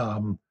out.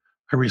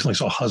 I recently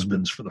saw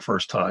Husbands for the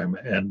first time,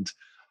 and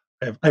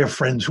I have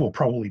friends who will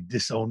probably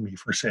disown me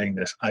for saying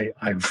this.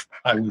 I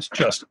was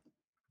just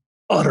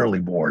utterly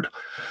bored.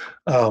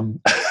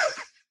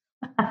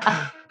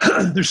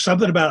 There's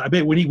something about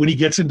when he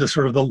gets into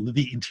sort of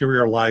the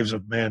interior lives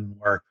of men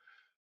where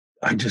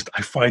I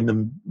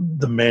find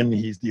the men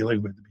he's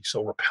dealing with to be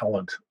so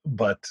repellent.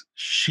 But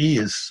she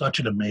is such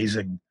an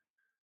amazing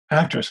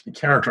actress and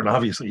character, and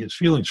obviously his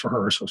feelings for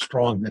her are so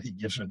strong that he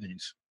gives her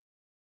these,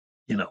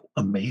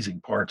 amazing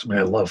parts. I mean,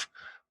 I love.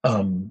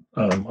 Oh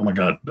my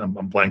God,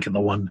 I'm blanking the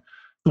one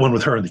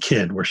with her and the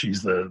kid where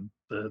she's the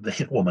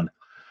hit woman.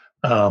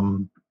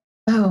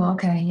 Oh,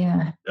 okay,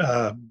 yeah.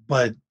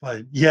 But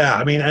yeah,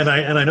 I mean, and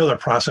I know their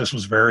process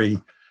was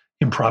very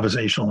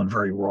improvisational and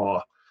very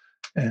raw,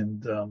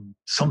 and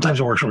sometimes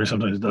it works for me,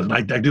 sometimes it doesn't.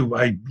 I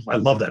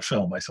love that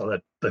film. I saw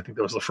that. I think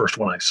that was the first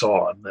one I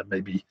saw, and that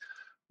may be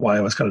why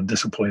I was kind of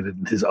disappointed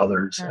in his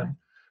others. Yeah. And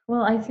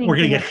well, I think we're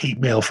gonna get hate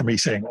mail for me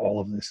saying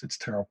all of this. It's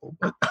terrible,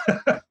 but.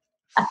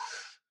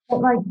 But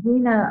like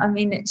Gina, I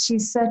mean,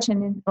 she's such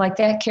like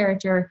that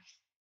character,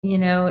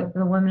 the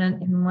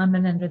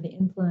woman under the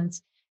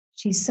influence.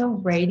 She's so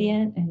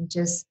radiant and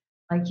just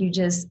like you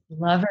just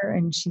love her,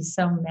 and she's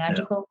so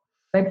magical.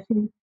 Yeah. But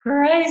she's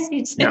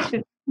crazy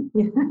too.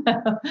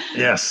 Yeah.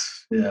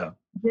 Yes. Yeah.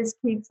 Just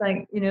keeps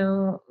like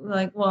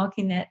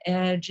walking that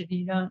edge,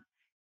 and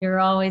you're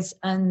always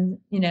on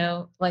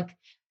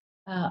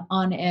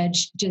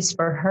edge just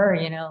for her.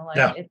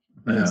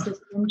 There's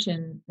this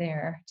tension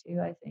there too,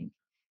 I think.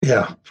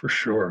 Yeah, for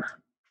sure.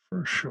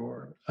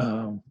 Cool.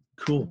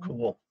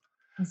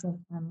 That's a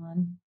fun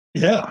one.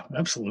 Yeah,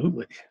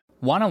 absolutely.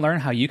 Want to learn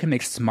how you can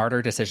make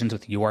smarter decisions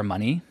with your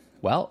money?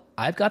 Well,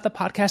 I've got the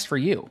podcast for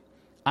you.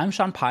 I'm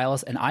Sean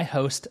Piles, and I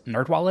host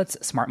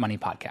NerdWallet's Smart Money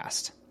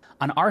Podcast.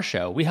 On our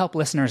show, we help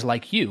listeners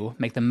like you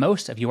make the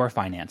most of your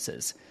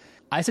finances.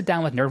 I sit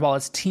down with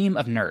NerdWallet's team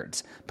of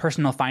nerds,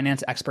 personal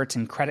finance experts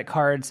in credit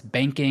cards,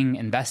 banking,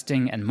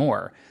 investing, and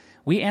more.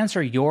 We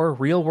answer your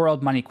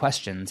real-world money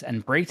questions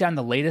and break down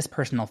the latest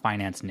personal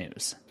finance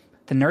news.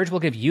 The nerds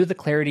will give you the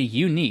clarity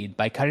you need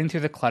by cutting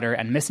through the clutter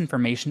and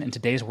misinformation in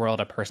today's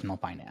world of personal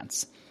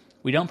finance.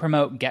 We don't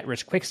promote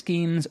get-rich-quick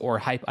schemes or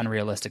hype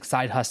unrealistic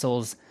side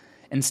hustles.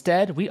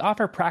 Instead, we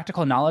offer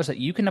practical knowledge that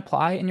you can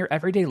apply in your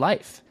everyday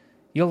life.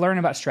 You'll learn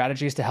about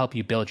strategies to help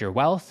you build your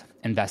wealth,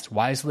 invest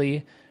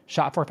wisely,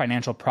 shop for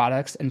financial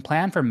products, and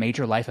plan for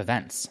major life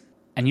events.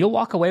 And you'll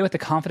walk away with the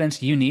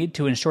confidence you need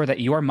to ensure that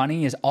your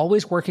money is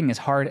always working as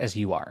hard as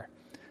you are.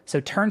 So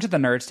turn to the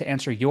nerds to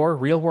answer your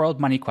real-world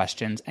money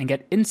questions and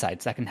get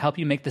insights that can help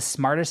you make the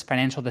smartest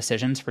financial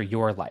decisions for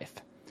your life.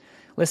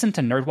 Listen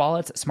to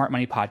NerdWallet's Smart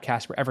Money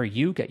Podcast wherever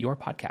you get your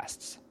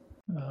podcasts.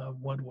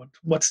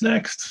 What's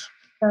next?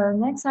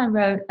 Next I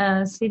wrote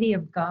City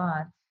of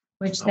God,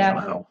 which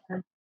was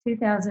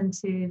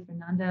 2002,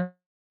 Fernando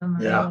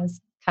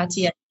Morales,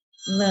 Katia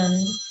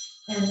Lund,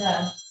 and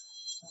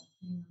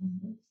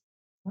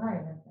sorry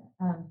about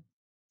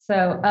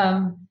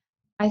that.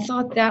 I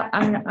thought that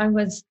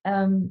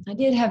I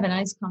did have a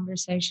nice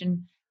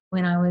conversation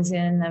when I was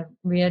at the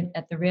Rio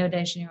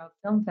de Janeiro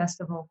Film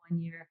Festival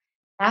 1 year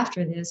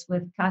after this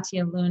with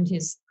Katia Lund,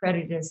 who's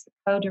credited as the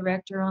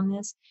co-director on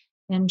this.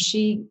 And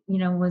she,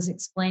 was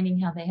explaining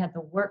how they had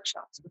the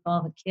workshops with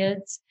all the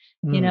kids,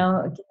 again,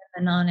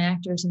 the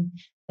non-actors, and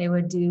they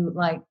would do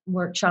like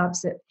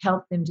workshops that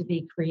helped them to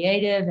be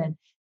creative and,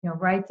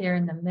 right there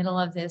in the middle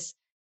of this,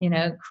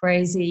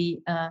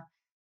 crazy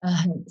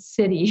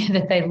city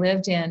that they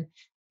lived in.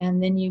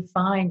 And then you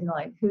find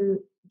like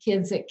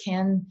kids that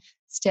can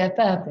step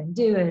up and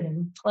do it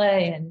and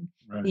play and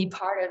be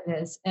part of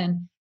this.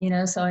 And,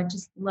 so I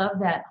just love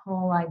that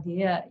whole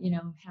idea,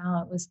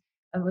 how it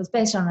was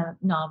based on a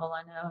novel,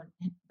 I know,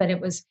 but it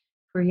was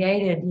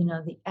created,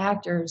 the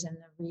actors and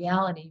the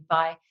reality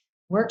by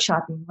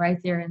workshopping right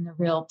there in the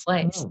real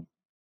place. Oh,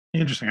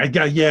 interesting. I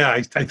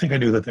think I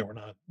knew that they were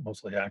not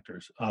mostly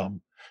actors. I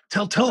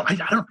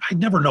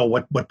never know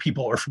what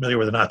people are familiar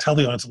with or not. Tell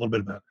the audience a little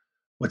bit about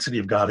what City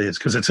of God is,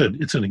 because it's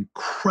an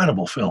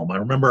incredible film. I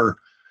remember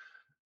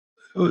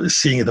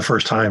seeing it the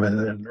first time in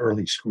an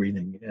early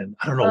screening, and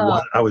I don't know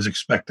what I was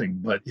expecting,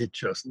 but it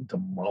just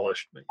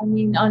demolished me. I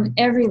mean, on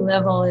every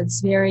level,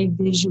 it's very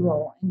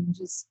visual and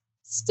just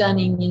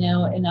stunning, in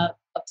a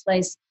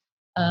place,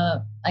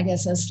 I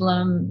guess a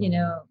slum,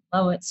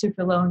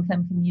 super low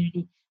income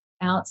community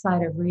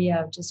outside of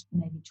Rio, just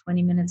maybe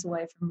 20 minutes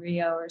away from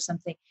Rio or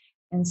something.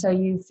 And so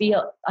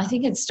I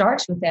think it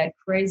starts with that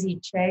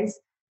crazy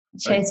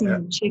chasing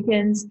the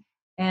chickens.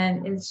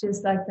 And it's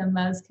just like the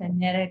most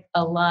kinetic,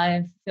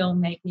 alive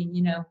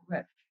filmmaking,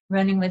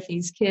 running with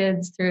these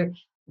kids through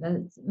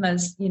the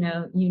most,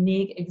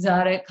 unique,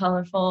 exotic,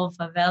 colorful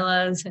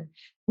favelas and,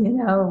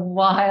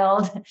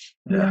 wild,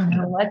 you don't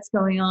know what's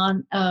going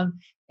on.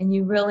 And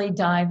you really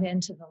dive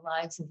into the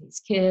lives of these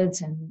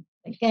kids and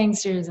the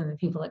gangsters and the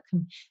people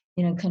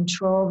that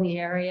control the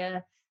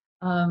area.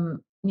 God,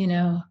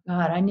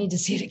 I need to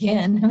see it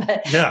again.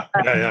 But,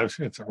 I've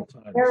seen it several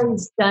times. Very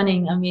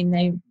stunning. I mean,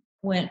 they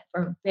went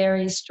for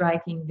very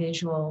striking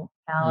visual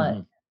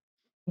palette,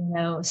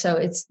 so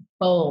it's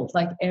bold.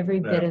 Like every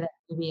bit of that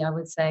movie, I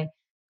would say,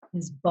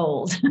 is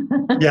bold.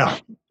 Yeah,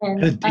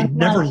 and it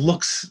never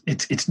looks.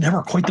 It's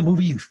never quite the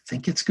movie you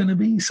think it's going to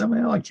be.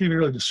 Somehow, I can't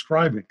really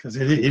describe it, because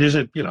it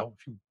isn't. If you're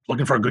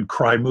looking for a good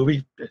crime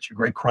movie, it's a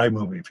great crime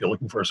movie. If you're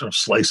looking for a sort of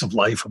slice of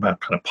life about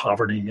kind of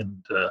poverty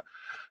and the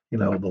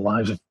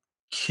lives of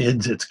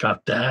kids, it's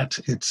got that.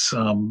 It's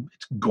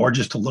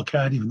gorgeous to look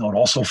at, even though it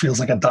also feels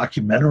like a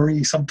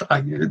documentary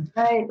sometimes.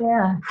 Right,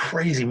 yeah.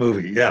 Crazy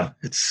movie. Yeah,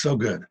 it's so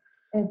good.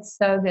 It's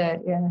so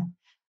good, yeah.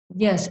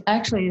 Yes,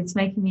 actually, it's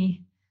making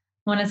me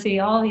want to see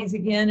all these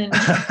again. And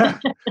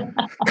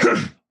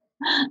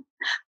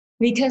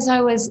because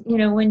I was,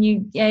 when you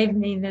gave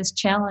me this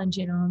challenge,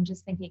 I'm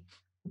just thinking,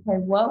 okay,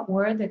 what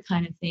were the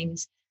kind of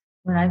things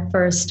when I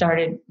first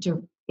started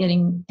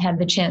had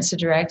the chance to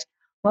direct?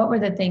 What were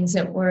the things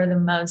that were the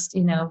most,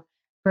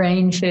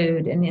 brain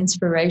food and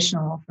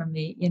inspirational for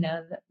me?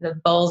 The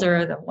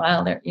bolder, the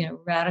wilder,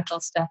 radical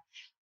stuff.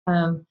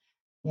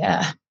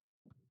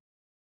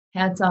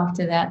 Hats off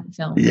to that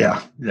film.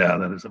 Yeah,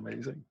 that is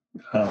amazing.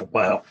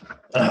 Wow.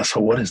 So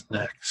what is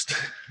next?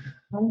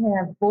 I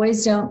have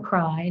Boys Don't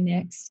Cry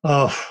next.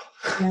 Oh.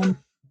 And,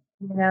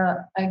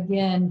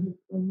 again,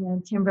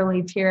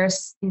 Kimberly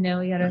Pierce, we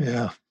got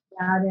to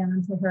bow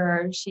down to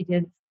her. She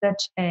did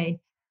such a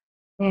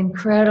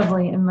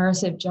incredibly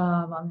immersive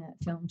job on that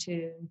film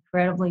too.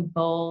 Incredibly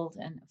bold,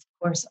 and of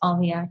course all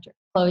the actors,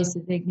 Chloe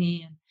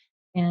Sevigny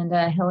and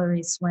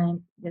Hilary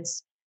Swank,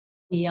 just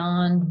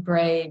beyond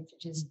brave to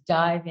just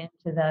dive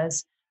into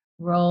those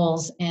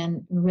roles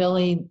and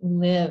really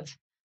live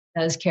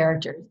those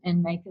characters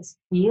and make us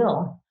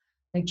feel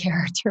the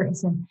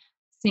characters. And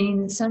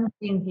some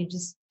scenes you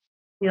just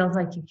feels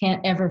like you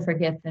can't ever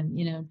forget them.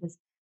 Just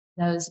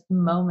those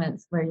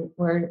moments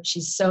where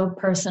she's so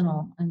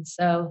personal and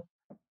so.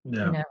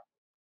 Yeah.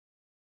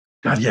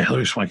 God, yeah,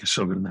 Hilary Swank is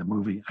so good in that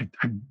movie.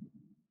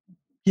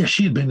 Yeah,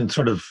 she had been in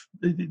sort of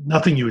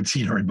nothing you had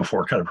seen her in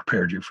before kind of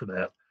prepared you for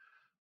that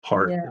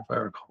part, Yeah. if I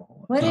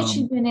recall. What had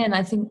she been in?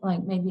 I think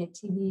like maybe a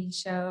TV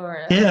show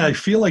or Yeah, I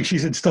feel like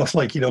she's in stuff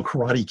like,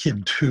 Karate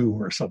Kid 2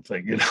 or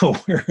something,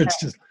 where it's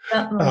just,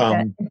 something like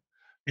that. um,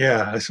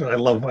 yeah, I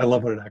love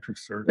when an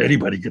actress or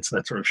anybody gets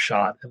that sort of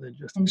shot and then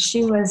just And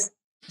explodes.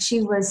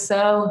 she was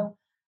so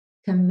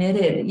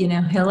committed.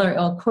 Hillary,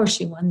 of course,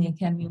 she won the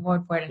Academy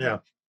Award for it, and Yeah,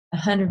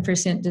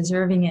 100%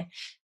 deserving it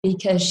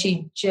because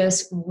she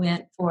just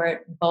went for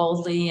it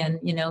boldly and,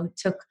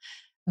 took,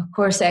 of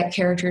course, that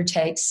character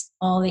takes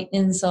all the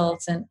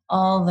insults and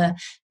all the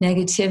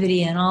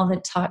negativity and all the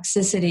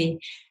toxicity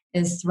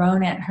is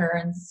thrown at her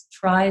and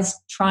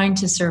trying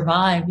to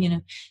survive,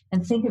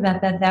 and think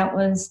about that. That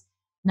was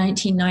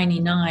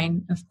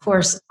 1999. Of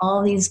course,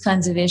 all these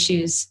kinds of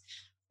issues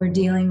we're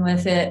dealing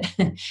with it,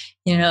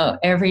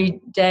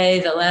 every day,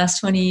 the last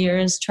 20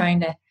 years, trying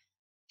to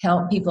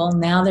help people.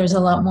 Now there's a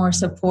lot more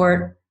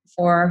support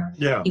for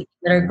yeah. people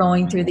that are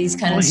going through these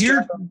kind Well, of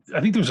here, struggles.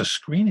 I think there was a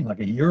screening like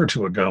a year or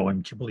two ago,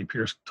 and Kimberly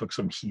Pierce took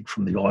some heat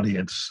from the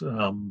audience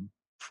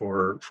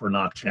for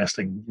not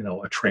casting,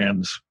 a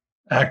trans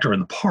actor in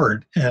the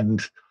part,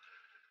 and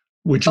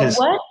which But is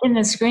what in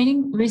the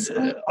screening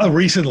recently?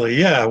 recently,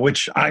 yeah.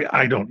 Which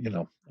I don't,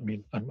 I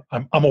mean,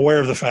 I'm aware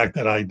of the fact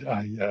that I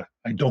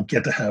don't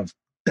get to have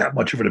that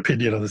much of an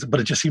opinion on this, but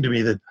it just seemed to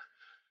me that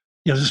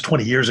this is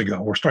 20 years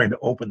ago. We're starting to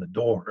open the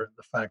door.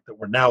 The fact that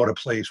we're now at a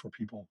place where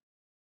people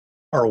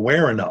are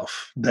aware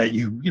enough that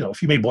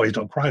if you made Boys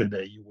Don't Cry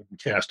today, you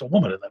wouldn't cast a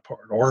woman in that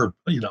part, or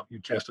you'd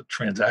cast a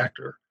trans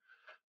actor.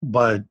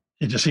 But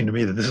it just seemed to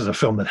me that this is a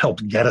film that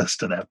helped get us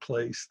to that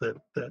place.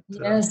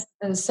 Yes,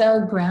 it was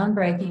so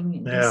groundbreaking.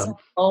 It was Yeah, so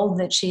bold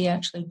that she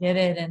actually did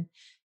it, and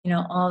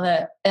all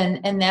that,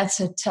 and that's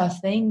a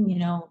tough thing,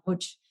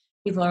 which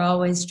people are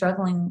always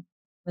struggling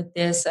with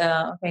this.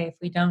 Okay, if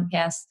we don't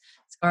cast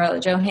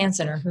Scarlett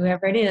Johansson or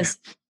whoever it is,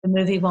 the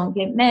movie won't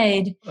get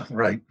made.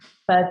 right.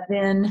 But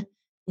then,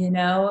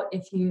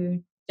 if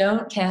you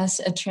don't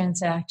cast a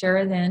trans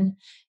actor, then,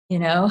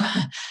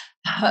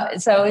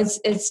 so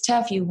it's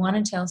tough. You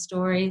want to tell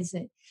stories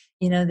that,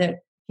 that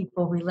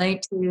people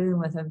relate to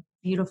with a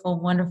beautiful,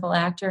 wonderful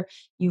actor.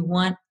 You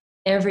want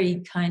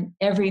every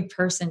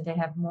person to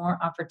have more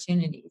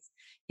opportunities.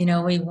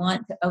 We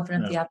want to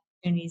open up the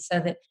opportunities so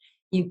that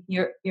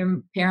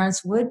your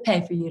parents would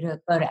pay for you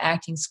to go to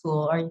acting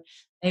school, or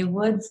they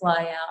would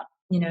fly out,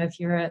 if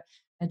you're a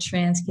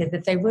trans kid,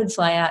 that they would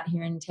fly out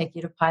here and take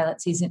you to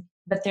pilot season,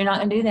 but they're not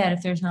going to do that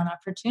if there's not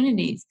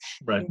opportunities,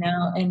 Right.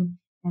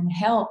 And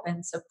help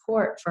and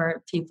support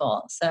for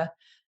people. So,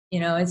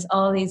 it's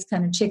all these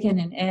kind of chicken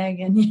and egg,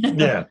 and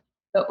Yeah.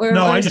 But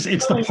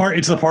it's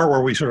the part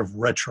where we sort of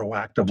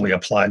retroactively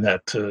apply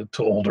that to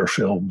older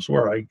films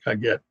where I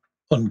get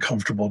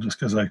uncomfortable just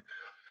because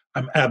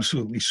I'm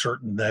absolutely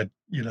certain that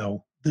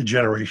the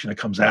generation that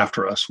comes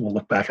after us will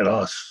look back at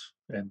us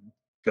and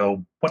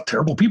go, what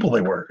terrible people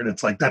they were. And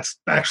it's like, that's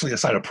actually a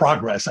sign of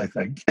progress, I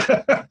think.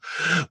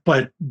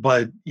 but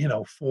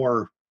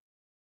for,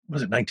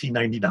 was it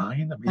 1999?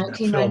 I mean, that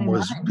film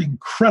was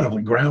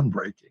incredibly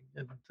groundbreaking.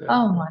 And,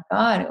 oh my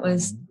God, it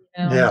was,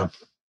 yeah,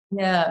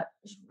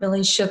 it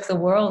really shook the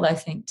world, I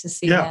think, to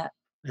see yeah, that.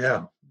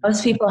 yeah.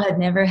 Most people had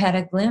never had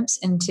a glimpse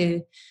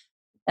into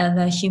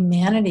the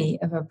humanity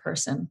of a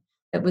person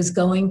that was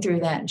going through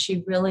that, and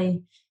she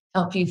really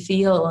helped you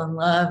feel and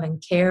love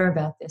and care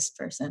about this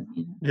person.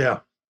 Yeah.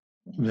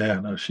 Yeah,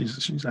 no,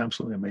 she's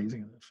absolutely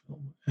amazing in that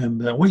film.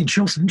 And Wayne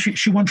Chilson,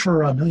 she won for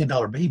 $1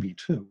 Million Baby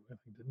too, I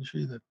think, didn't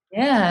she? That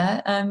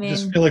Yeah, I I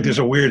just mean, feel like there's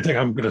a weird thing.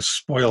 I'm going to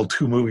spoil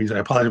two movies. I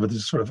apologize, but this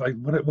is sort of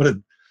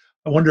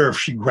I wonder if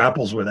she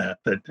grapples with that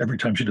every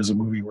time she does a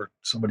movie where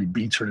somebody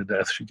beats her to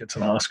death, she gets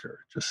an Oscar.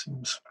 It just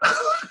seems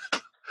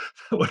that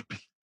would be.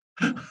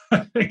 I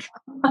think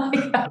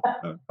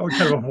I would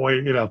kind of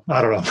avoid.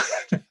 I don't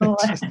know.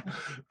 It's just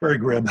very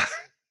grim.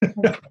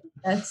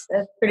 that's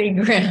pretty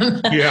grim.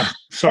 Yeah,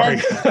 sorry.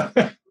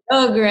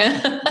 Oh, grim.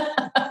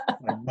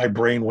 My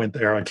brain went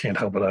there. I can't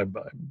help it. I'm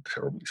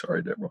terribly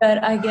sorry, Deborah.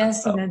 But I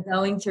guess,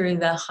 going through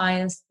the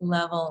highest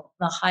level,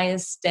 the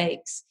highest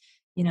stakes,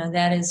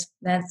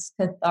 that's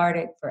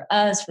cathartic for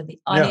us, for the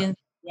audience,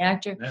 the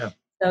actor. Yeah.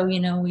 So,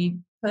 we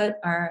put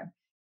our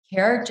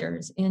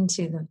characters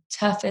into the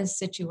toughest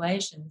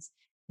situations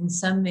in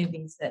some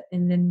movies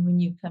and then when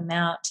you come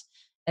out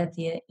at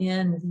the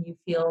end, you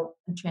feel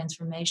a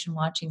transformation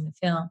watching the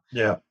film.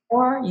 Yeah.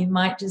 Or you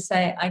might just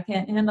say, I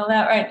can't handle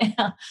that right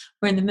now.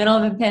 We're in the middle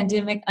of a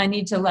pandemic. I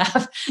need to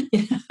laugh.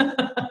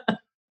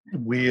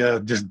 We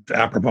just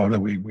apropos that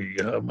we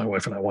my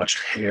wife and I watched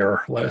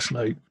Hair last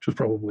night, which was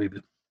probably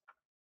the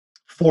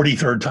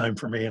 43rd time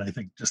for me, and I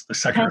think just the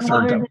second or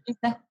third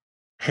time.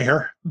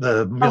 Hair,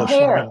 the Milos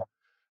Forman.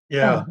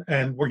 Yeah,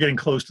 and we're getting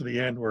close to the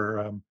end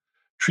where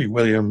Treat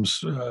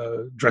Williams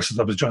dresses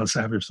up as John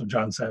Savage so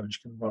John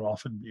Savage can run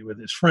off and be with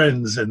his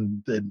friends,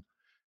 and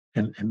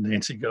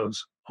Nancy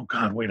goes, "Oh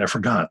God, wait, I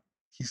forgot.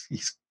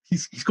 He's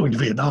going to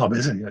Vietnam,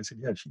 isn't he?" I said,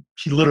 "Yeah."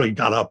 She literally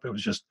got up. It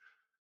was just,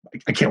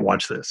 I can't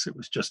watch this. It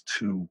was just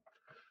too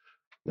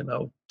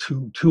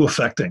too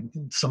affecting.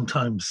 And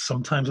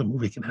sometimes a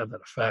movie can have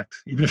that effect,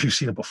 even if you've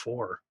seen it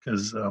before.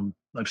 Because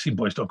I've seen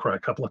Boys Don't Cry a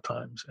couple of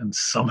times, and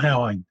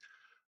somehow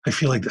I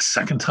feel like the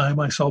second time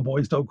I saw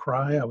Boys Don't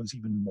Cry, I was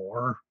even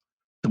more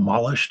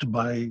demolished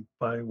by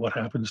what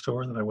happens to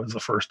her than I was the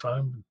first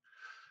time.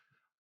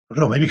 I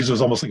don't know, maybe because it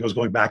was almost like I was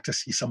going back to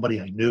see somebody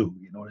I knew.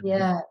 You know what I mean?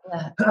 Yeah,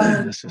 yeah.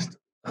 Oh, It's just,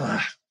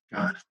 God,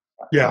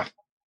 yeah.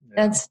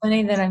 that's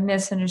funny that I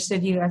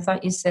misunderstood you. I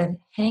thought you said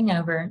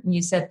Hangover, and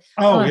you said,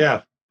 Oh "Oh,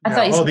 yeah, I yeah.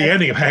 thought you Oh, the said."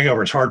 ending of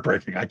Hangover is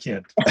heartbreaking. I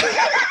can't.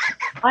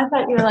 I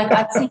thought you were like,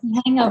 "I've seen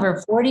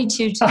Hangover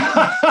 42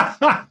 times."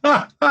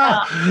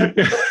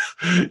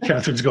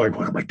 Catherine's going,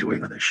 what am I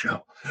doing on this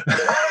show?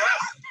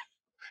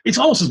 It's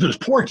almost as good as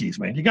Porky's,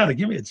 man. You got to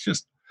give me. It's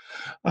just.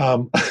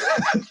 Has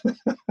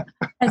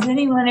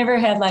anyone ever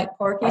had like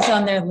Porky's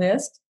on their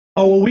list?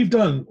 Oh well, we've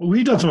done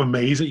some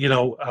amazing. We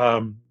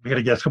had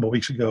a guest a couple of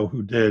weeks ago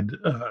who did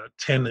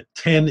 10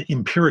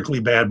 empirically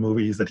bad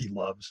movies that he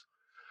loves.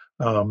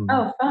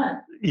 Oh,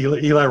 fun.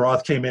 Eli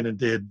Roth came in and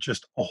did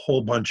just a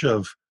whole bunch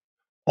of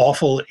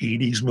awful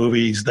 80s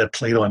movies that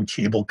played on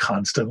cable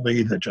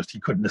constantly that just he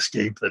couldn't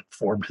escape, that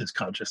formed his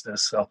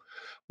consciousness. So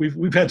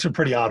we've had some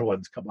pretty odd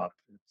ones come up.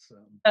 It's,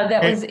 Oh,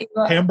 that was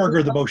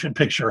Hamburger the Motion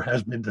Picture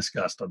has been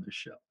discussed on this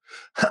show.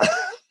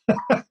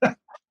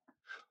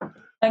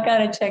 I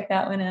gotta check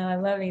that one out. I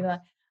love Eli.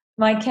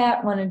 My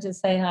cat wanted to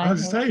say hi. I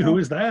was going to say, who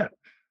is that?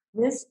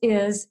 This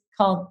is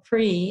called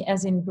Prix,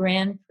 as in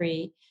Grand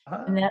Prix,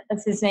 and Ah. that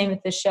was his name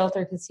at the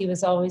shelter because he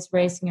was always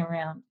racing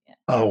around. Yeah.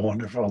 Oh,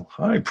 wonderful.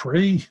 Hi,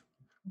 Pre.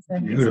 So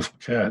Beautiful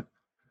cat.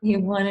 he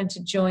wanted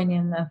to join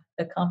in the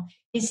comp.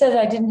 He said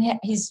I didn't.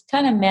 He's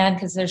kind of mad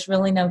because there's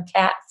really no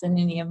cats in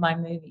any of my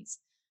movies.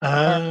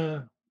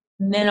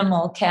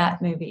 Minimal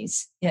cat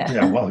movies. Yeah.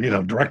 Yeah, well,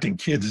 directing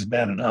kids is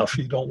bad enough.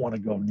 You don't want to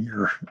go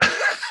near.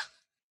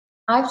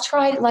 I've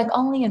tried, like,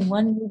 only in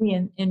one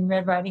movie in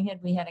Red Riding Hood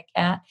we had a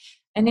cat,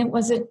 and it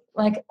was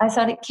like I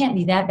thought it can't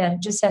be that bad.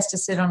 It just has to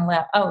sit on a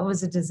lap. Oh, it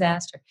was a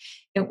disaster.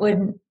 It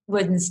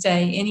wouldn't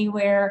stay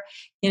anywhere.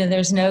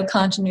 There's no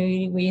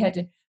continuity. We had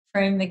to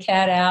frame the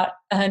cat out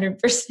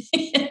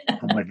 100%.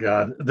 Oh my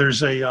God!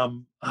 There's I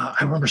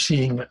remember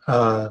seeing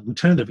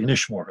Lieutenant of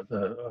Inishmore,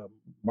 the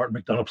Martin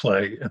McDonough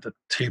play at the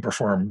Tabor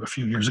Farm a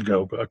few years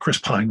ago. Chris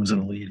Pine was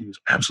in the lead. He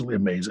was absolutely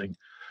amazing.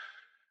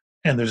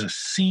 And there's a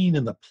scene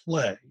in the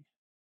play,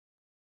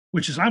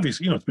 which is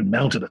obviously, it's been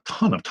mounted a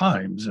ton of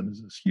times and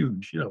is this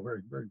huge,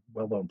 very, very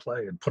well-known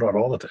play and put on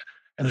all the time.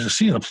 And there's a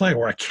scene in the play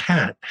where a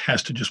cat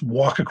has to just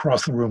walk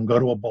across the room, go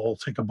to a bowl,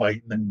 take a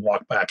bite, and then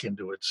walk back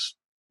into its,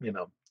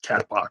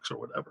 cat box or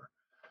whatever.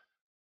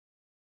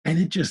 And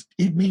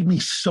it made me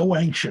so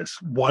anxious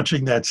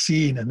watching that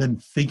scene and then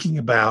thinking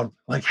about,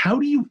 like, how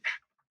do you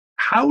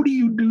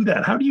do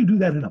that? How do you do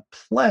that in a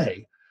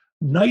play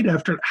night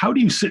after? How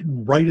do you sit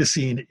and write a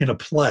scene in a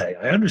play?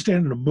 I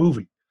understand in a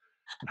movie.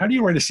 How do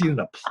you write a scene in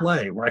a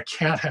play where a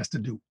cat has to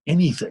do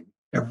anything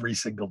every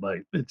single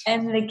night?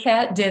 And the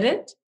cat did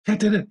it? Cat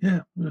did it. Yeah,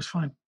 it was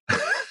fine.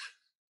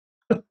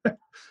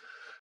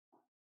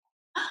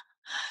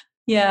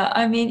 Yeah,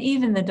 I mean,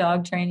 even the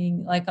dog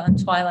training, like on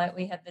Twilight,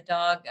 we had the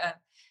dog.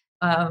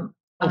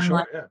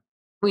 Sure, yeah.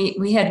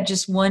 We had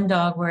just one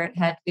dog where it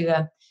had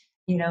to,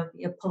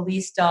 be a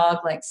police dog,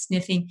 like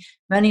sniffing,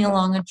 running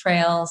along a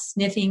trail,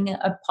 sniffing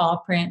a paw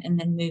print, and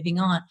then moving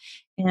on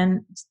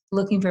and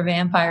looking for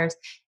vampires.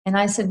 And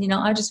I said,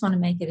 I just want to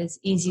make it as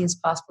easy as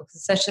possible because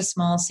it's such a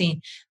small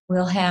scene.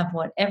 We'll have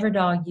whatever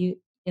dog the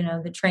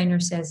trainer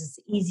says is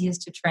the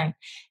easiest to train.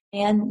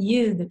 And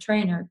you, the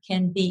trainer,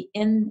 can be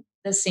in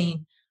the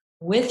scene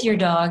with your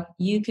dog.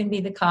 You can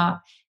be the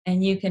cop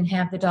and you can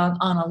have the dog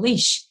on a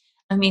leash.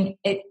 I mean,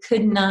 it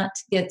could not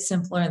get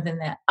simpler than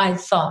that, I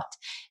thought.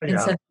 Yeah. And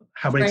so,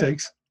 how many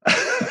takes?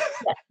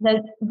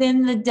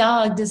 Then the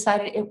dog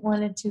decided it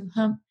wanted to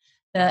hump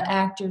the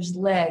actor's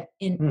leg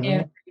in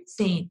every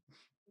scene.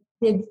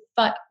 We did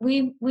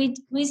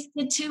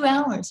 2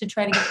 hours to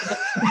try to get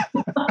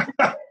the dog.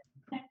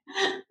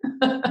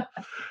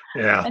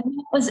 Yeah. And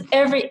that was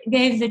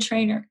gave the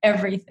trainer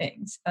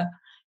everything. So,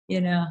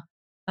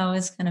 I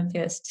was kind of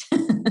pissed.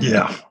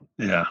 Yeah.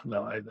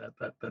 No,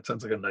 that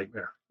sounds like a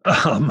nightmare.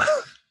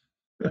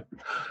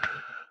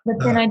 But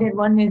then I did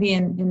one movie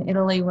in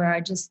Italy where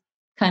I just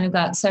kind of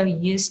got so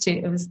used to,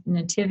 it was a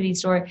nativity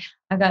story.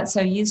 I got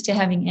so used to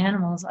having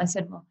animals. I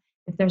said, well,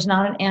 if there's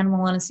not an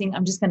animal on a scene,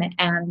 I'm just going to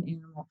add an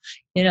animal.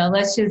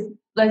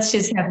 Let's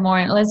just have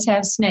more. Let's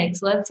have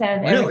snakes. Let's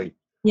have really.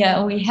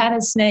 Yeah, we had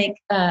a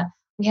snake.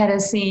 We had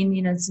a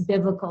scene. It's a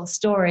biblical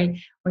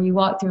story where you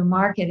walk through a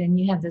market and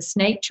you have the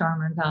snake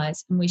charmer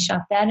guys, and we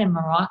shot that in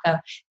Morocco.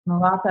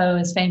 Morocco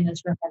is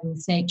famous for having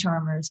snake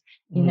charmers,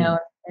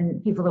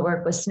 and people that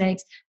work with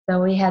snakes. So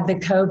we had the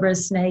cobra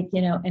snake,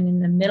 and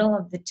in the middle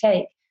of the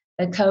take,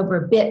 the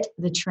cobra bit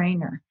the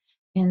trainer.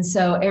 And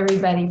so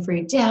everybody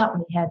freaked out.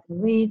 We had to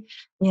leave.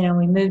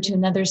 We moved to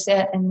another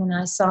set, and then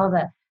I saw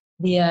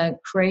the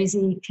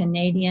crazy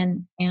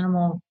Canadian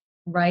animal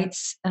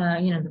rights.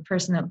 The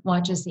person that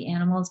watches the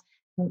animals,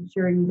 make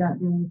sure you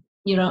don't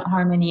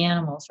harm any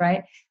animals,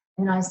 right?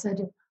 And I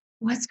said,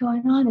 what's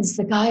going on? Is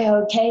the guy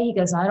okay? He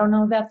goes, I don't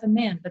know about the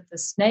man, but the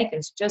snake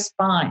is just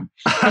fine.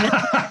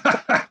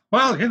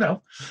 Well,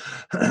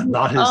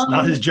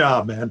 not his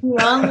job, man.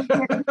 Right.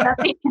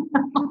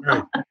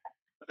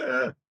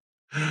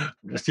 I'm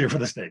just here for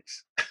the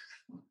snakes.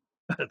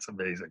 That's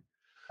amazing.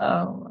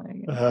 Oh my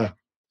God.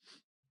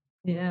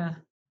 Yeah.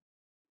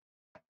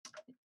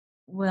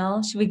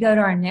 Well, should we go to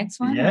our next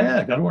one?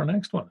 Yeah, go to our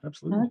next one.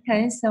 Absolutely.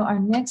 Okay, so our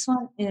next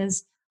one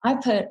is, I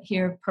put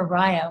here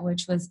Pariah,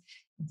 which was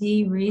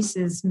Dee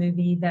Reese's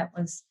movie that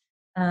was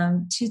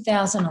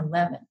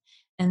 2011.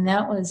 And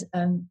that was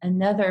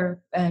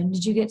another,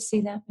 did you get to see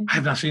that movie? I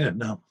have not seen it,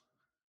 no.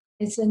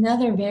 It's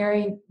another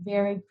very,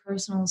 very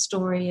personal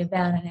story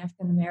about an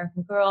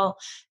African-American girl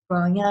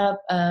growing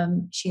up.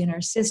 She and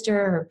her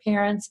sister, her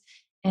parents,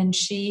 and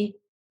she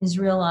is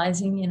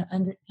realizing,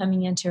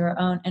 coming into her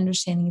own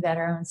understanding about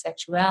her own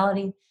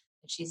sexuality,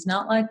 that she's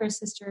not like her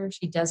sister.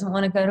 She doesn't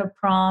want to go to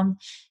prom.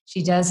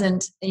 She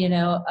doesn't, she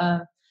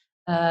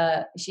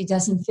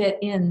doesn't fit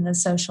in the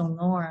social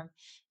norm.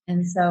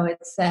 And so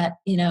it's that,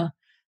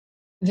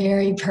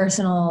 very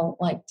personal,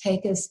 like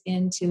take us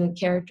into a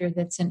character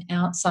that's an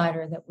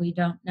outsider that we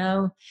don't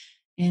know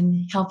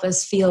and help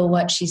us feel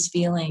what she's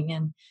feeling.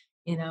 And,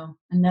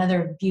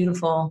 another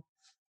beautiful,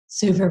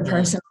 super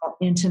personal,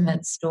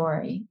 intimate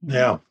story.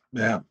 Yeah.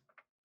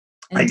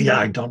 I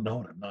don't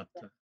know it. I'm not.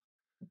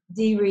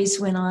 Dee Reese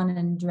went on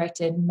and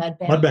directed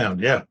Mudbound.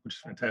 Mudbound, yeah, which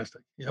is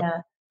fantastic. Yep.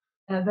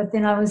 Yeah. But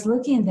then I was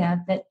looking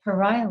at that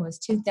Pariah was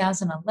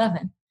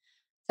 2011.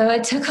 So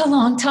it took a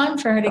long time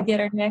for her to get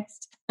her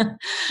next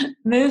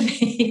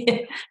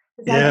movie.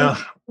 Yeah.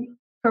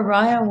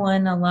 Pariah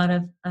won a lot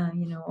of,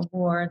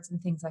 awards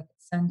and things like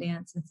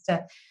Sundance and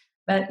stuff.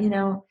 But,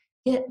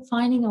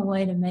 finding a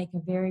way to make a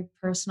very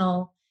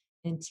personal,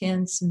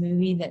 intense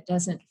movie that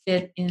doesn't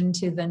fit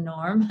into the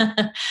norm.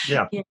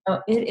 Yeah.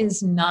 It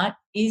is not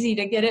easy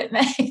to get it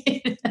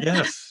made.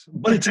 Yes.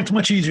 But it's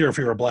much easier if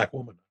you're a Black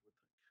woman.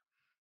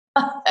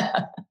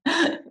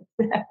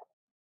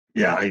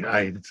 Yeah,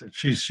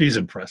 she's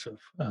impressive.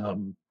 I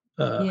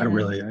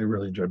really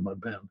enjoyed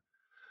Mudbound.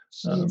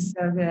 She's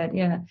so good,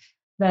 yeah.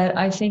 But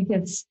I think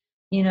it's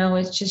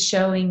just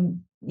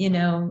showing,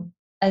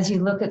 as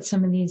you look at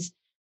some of these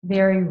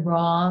very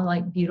raw,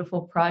 like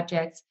beautiful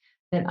projects,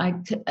 that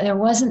there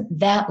wasn't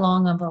that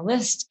long of a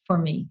list for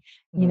me,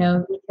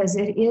 because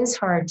it is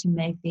hard to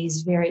make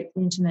these very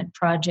intimate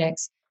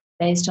projects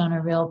based on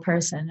a real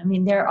person. I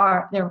mean, there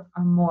are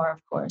more,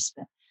 of course,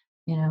 but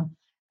yeah,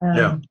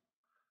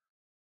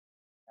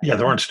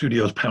 there aren't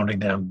studios pounding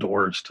down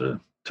doors to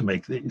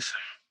make these.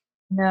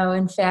 No,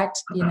 in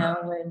fact,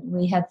 when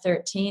we had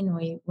 13,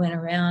 we went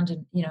around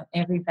and,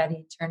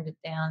 everybody turned it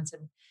down.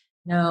 Said,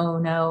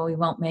 no, we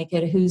won't make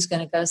it. Who's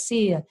going to go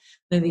see a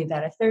movie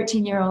about a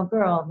 13-year-old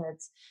girl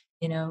that's,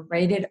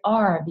 rated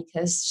R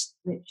because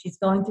she's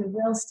going through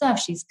real stuff.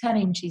 She's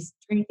cutting, she's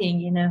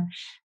drinking,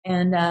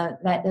 and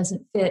that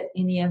doesn't fit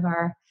any of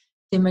our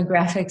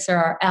demographics or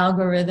our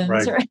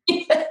algorithms or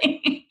anything.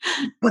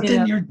 But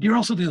then you're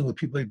also dealing with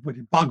people.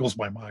 It boggles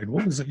my mind.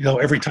 What was it?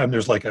 Every time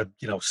there's like a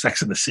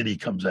Sex and the City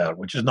comes out,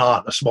 which is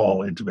not a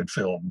small intimate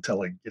film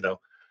telling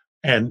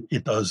and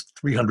it does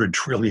 $300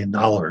 trillion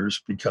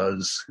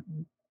because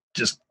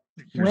just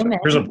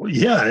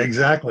yeah,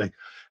 exactly.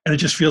 And it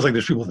just feels like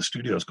there's people in the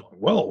studios going,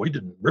 well, we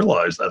didn't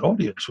realize that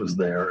audience was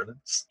there, and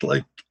it's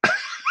like,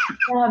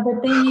 yeah,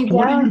 but then you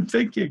what are you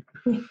thinking?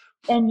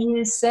 And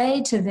you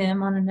say to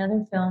them on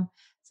another film,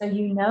 so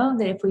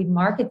that if we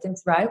market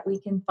this right, we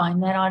can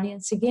find that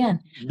audience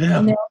again. Yeah.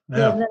 And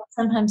they'll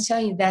sometimes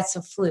tell you that's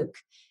a fluke.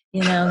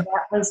 That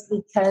was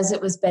because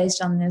it was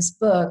based on this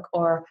book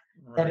or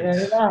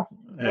da-da-da-da.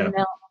 Yeah. And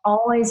they'll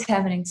always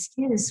have an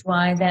excuse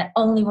why that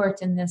only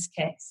worked in this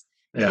case.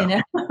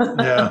 Yeah.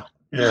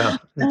 Yeah.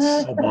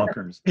 It's so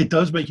bonkers. It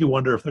does make you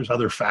wonder if there's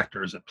other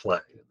factors at play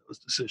in those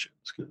decisions.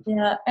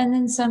 Yeah. And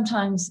then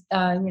sometimes,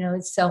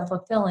 it's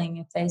self-fulfilling.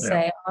 If they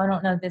say, I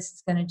don't know this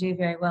is going to do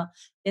very well,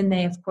 then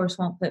they, of course,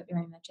 won't put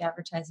very much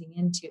advertising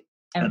into it.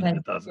 And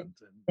it doesn't.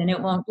 Then it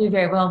won't do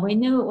very well. We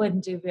knew it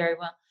wouldn't do very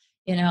well.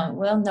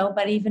 Well,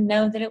 nobody even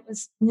knew it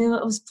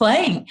was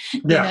playing.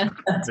 Yeah.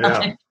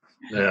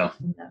 Yeah.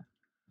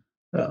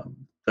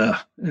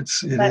 It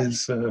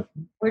is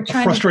we're a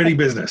frustrating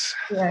business.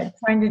 Yeah,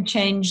 trying to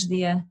change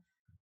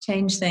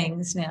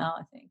things now,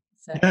 I think.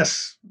 So.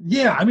 Yes.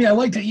 Yeah. I mean, I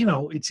like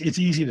to, it's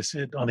easy to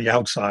sit on the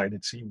outside.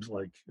 It seems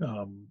like,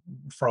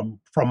 from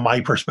my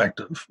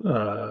perspective,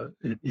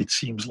 it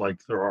seems like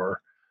there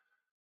are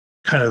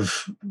kind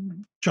of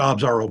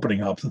jobs are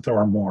opening up, that there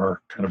are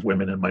more kind of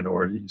women and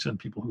minorities and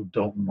people who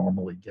don't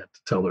normally get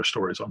to tell their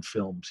stories on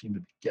film seem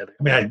to be getting.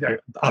 I mean, I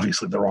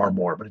obviously there are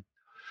more, but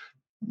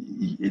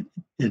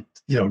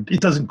it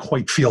doesn't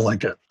quite feel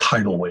like a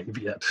tidal wave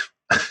yet.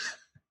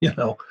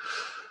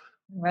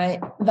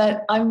 Right.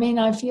 But I mean,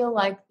 I feel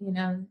like,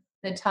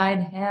 the tide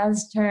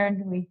has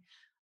turned. We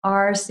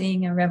are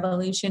seeing a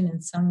revolution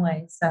in some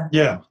ways. So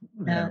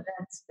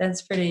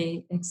that's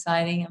pretty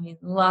exciting. I mean,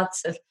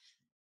 lots of,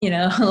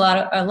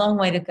 a long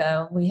way to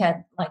go. We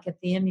had, like at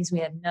the Emmys, we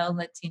had no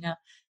Latino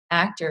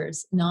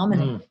actors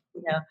nominated.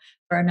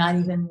 for not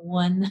even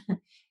one,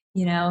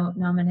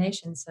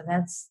 nomination. So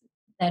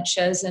that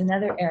shows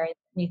another area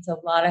that needs a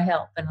lot of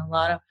help and a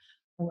lot of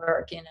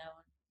work.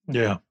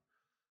 Yeah.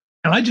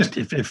 And I just,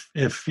 if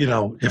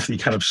the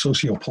kind of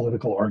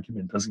socio-political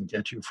argument doesn't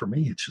get you, for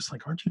me, it's just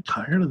like, aren't you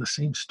tired of the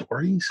same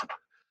stories?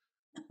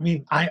 I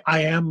mean, I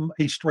am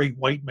a straight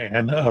white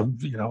man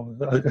of,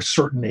 a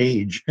certain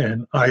age,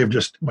 and I have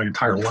just my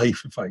entire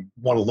life, if I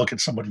want to look at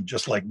somebody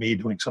just like me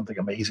doing something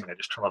amazing, I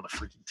just turn on the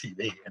freaking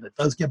TV, and it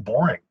does get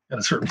boring at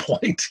a certain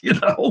point.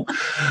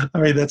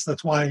 I mean,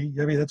 that's why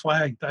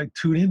I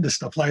tune into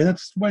stuff like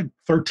that's why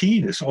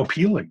 13 is so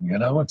appealing.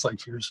 It's like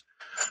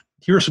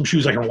here are some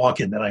shoes I can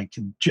walk in that I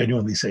can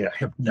genuinely say I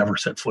have never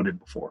set foot in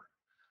before.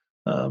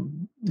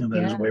 And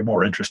that is way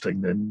more interesting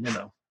than,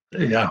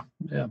 yeah.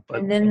 But,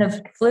 and then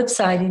the flip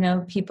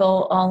side,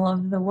 people all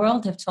over the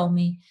world have told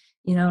me,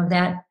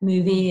 that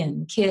movie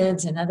and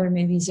Kids and other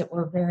movies that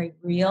were very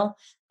real,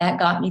 that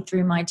got me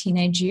through my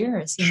teenage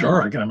years.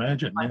 Sure, I can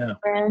imagine. My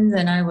friends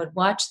and I would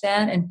watch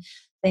that and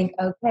think,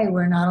 okay,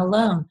 we're not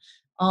alone.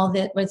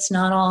 It's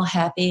not all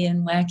happy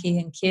and wacky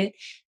and cute.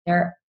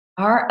 There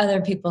are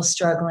other people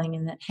struggling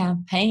and that have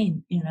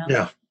pain.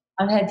 Yeah.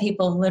 I've had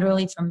people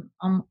literally from,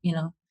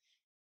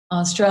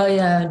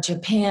 Australia,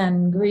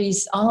 Japan,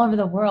 Greece, all over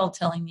the world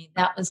telling me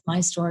that was my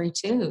story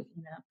too.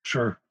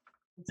 Sure.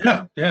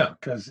 Yeah,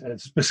 because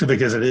as specific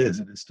as it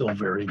is still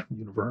very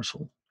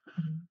universal.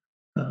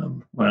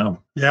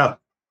 Well, yeah.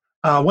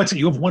 What's it?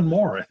 You have one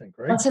more, I think,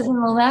 right? Well, so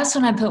then the last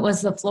one I put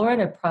was the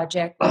Florida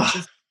Project, which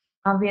is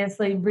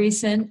obviously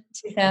recent,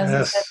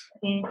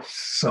 2017. Yes.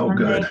 So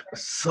good.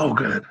 So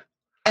good.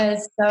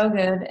 It's so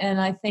good. And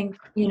I think,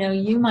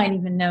 you might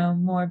even know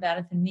more about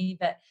it than me,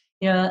 but,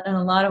 in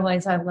a lot of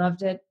ways I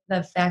loved it.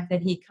 The fact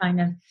that he kind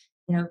of,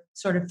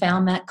 sort of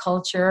found that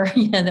culture,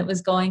 that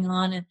was going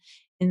on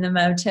in the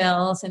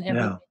motels and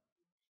everything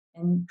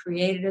and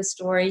created a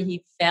story.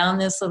 He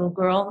found this little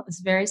girl. It was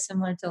very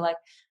similar to like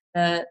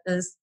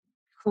this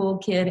cool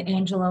kid,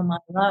 Angelo My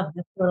Love,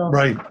 this little,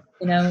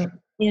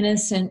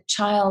 innocent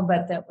child,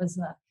 but that was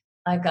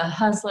like a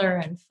hustler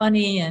and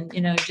funny and,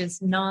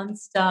 just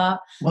nonstop.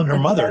 Well, her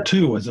mother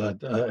too was I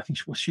think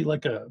was she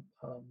like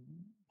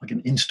like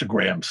an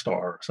Instagram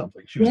star or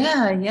something? She was,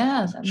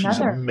 she's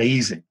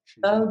amazing.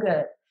 So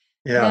good.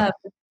 Yeah.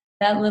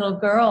 That little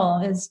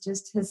girl is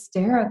just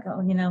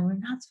hysterical. We're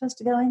not supposed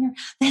to go in there.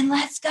 Then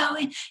let's go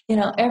in.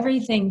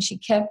 Everything. She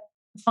kept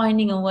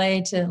finding a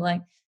way to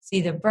like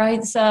see the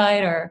bright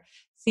side or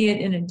see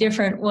it in a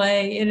different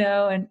way.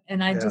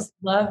 And I just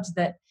loved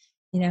that.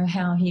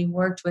 How he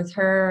worked with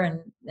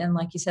her and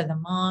like you said, the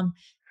mom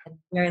had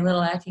very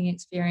little acting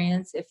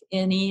experience, if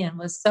any, and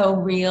was so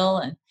real.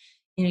 And,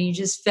 you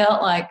just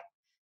felt like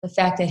the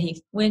fact that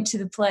he went to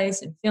the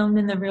place and filmed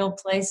in the real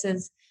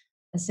places,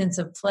 a sense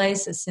of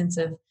place, a sense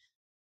of,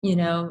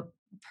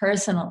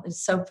 personal.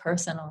 It's so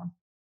personal.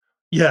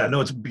 Yeah, no,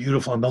 it's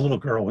beautiful. And the little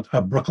girl with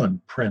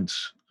Brooklyn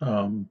Prince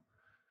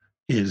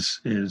is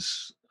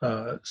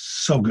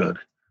so good.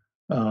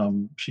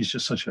 She's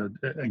just such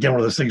again,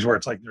 one of those things where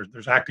it's like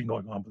there's acting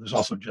going on, but there's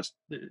also just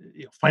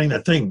finding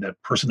that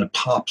person that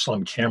pops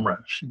on camera.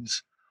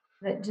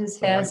 That just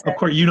has. Of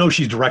course,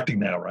 she's directing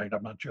now, right?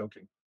 I'm not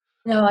joking.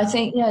 No, I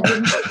think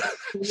didn't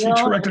she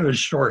directed a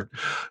short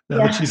now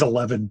that she's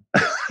 11.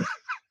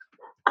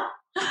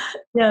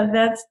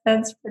 Yeah,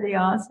 that's pretty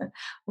awesome.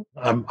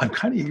 I'm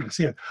kind of eager to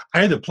see it.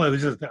 I had the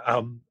pleasure.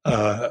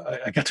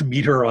 I got to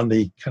meet her on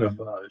the kind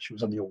of. She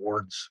was on the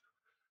awards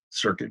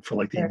circuit for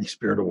like the Indie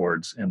Spirit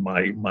Awards, and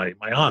my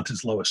aunt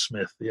is Lois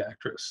Smith, the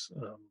actress,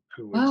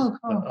 who was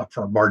up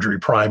for Marjorie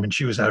Prime, and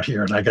she was out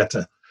here, and I got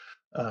to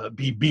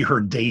be her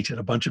date at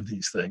a bunch of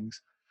these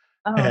things.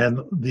 And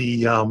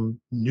the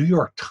New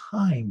York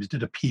Times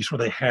did a piece where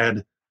they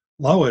had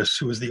Lois,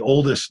 who was the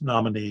oldest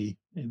nominee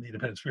in the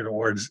Independent Spirit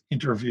Awards,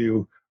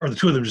 interview, or the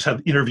two of them just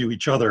had interview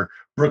each other,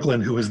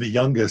 Brooklyn, who was the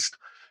youngest,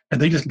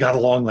 and they just got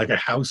along like a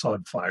house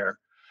on fire.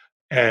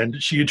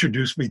 And she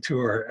introduced me to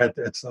her at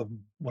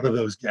one of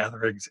those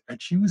gatherings,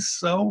 and she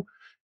was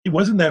it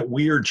wasn't that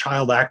weird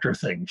child actor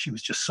thing. She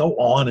was just so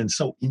on and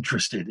so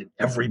interested in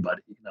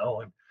everybody,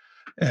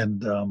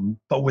 and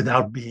but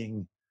without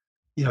being,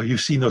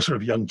 you've seen those sort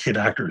of young kid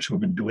actors who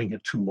have been doing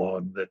it too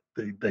long that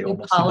they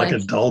almost seem like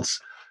adults.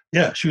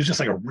 Yeah, she was just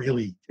like a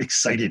really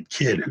excited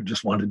kid who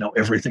just wanted to know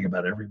everything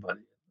about everybody.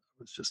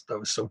 I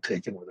was so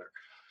taken with her.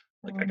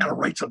 Like, I gotta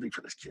write something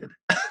for this kid.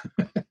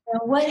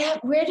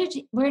 Where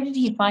did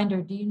he find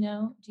her? Do you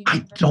know?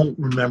 I don't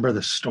remember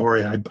the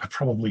story. I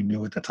probably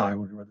knew at the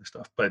time when we read the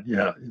stuff, but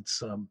yeah,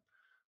 it's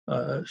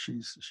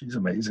she's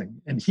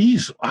amazing, and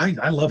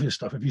I love his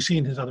stuff. Have you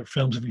seen his other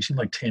films? Have you seen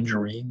like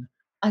Tangerine?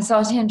 I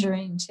saw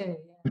Tangerine too,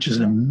 which is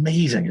an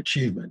amazing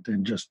achievement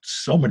in just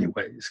so many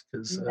ways,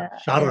 because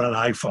shot on an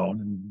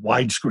iPhone and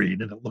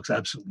widescreen, and it looks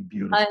absolutely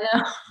beautiful. I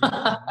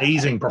know.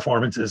 Amazing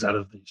performances out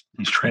of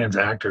these trans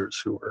actors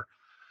who are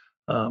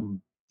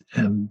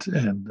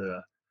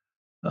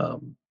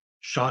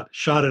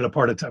shot at a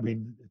part of time. I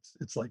mean,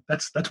 it's like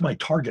that's my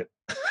target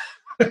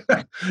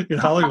in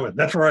Hollywood.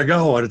 That's where I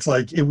go, and it's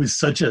like it was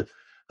such a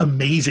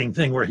amazing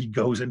thing where he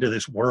goes into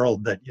this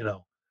world that,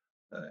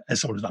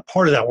 as someone who's not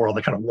part of that world,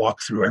 I kind of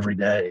walk through every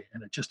day.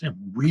 And it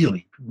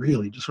really,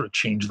 really just sort of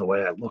changed the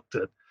way I looked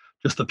at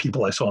just the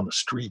people I saw on the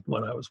street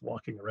when I was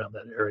walking around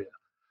that area.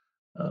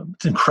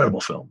 It's an incredible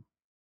film.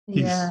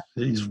 Yeah.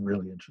 He's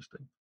really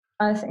interesting.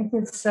 I think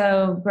it's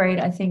so great.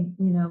 I think,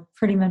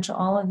 pretty much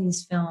all of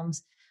these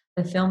films,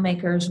 the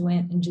filmmakers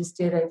went and just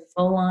did a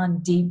full-on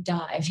deep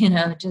dive,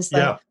 just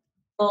like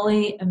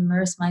fully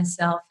immerse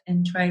myself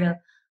and try to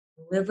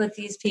live with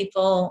these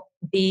people,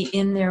 be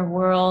in their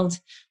world,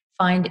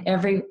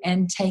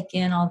 and take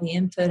in all the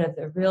input of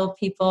the real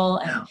people.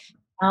 And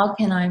how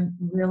can I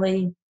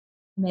really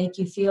make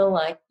you feel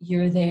like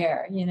you're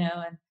there,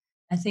 and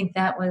I think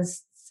that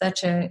was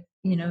such a,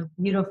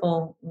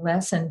 beautiful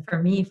lesson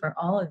for me for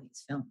all of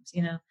these films,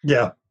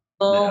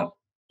 full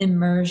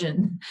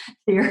immersion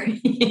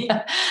theory.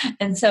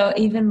 And so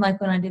even like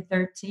when I did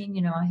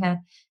 13, I had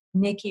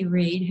Nikki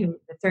Reed, who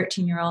the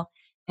 13-year-old,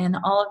 and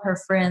all of her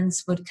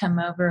friends would come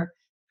over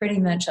pretty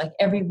much like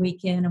every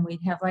weekend, and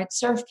we'd have like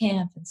surf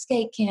camp and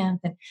skate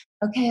camp, and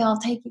okay, I'll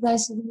take you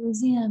guys to the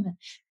museum.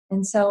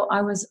 And so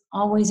I was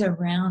always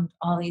around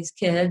all these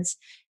kids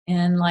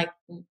and like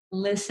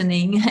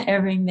listening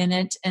every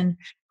minute and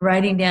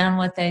writing down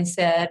what they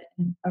said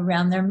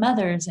around their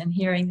mothers and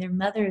hearing their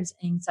mothers'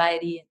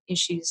 anxiety and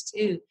issues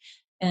too.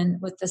 And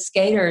with the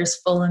skaters,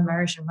 full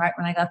immersion. Right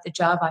when I got the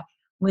job, I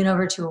went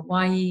over to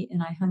Hawaii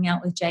and I hung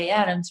out with Jay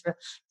Adams for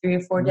 3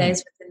 or 4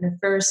 days. Within the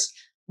first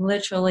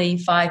literally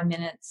 5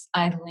 minutes,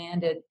 I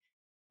landed.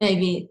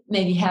 Maybe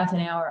half an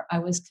hour, I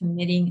was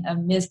committing a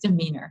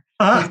misdemeanor.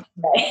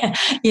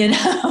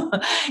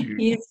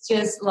 He's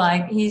just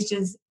like, he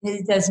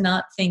does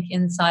not think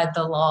inside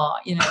the law,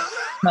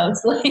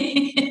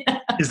 mostly.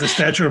 Is the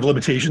statute of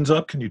limitations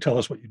up? Can you tell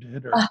us what you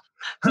did? Or?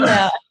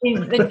 Yeah,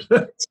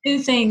 the 2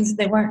 things,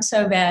 they weren't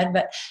so bad,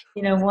 but,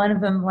 one of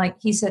them, like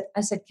I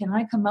said, can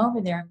I come over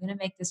there? I'm going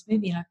to make this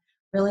movie and I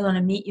really want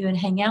to meet you and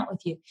hang out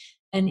with you.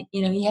 And,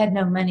 he had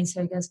no money.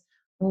 So he goes,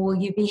 well, will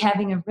you be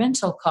having a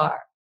rental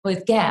car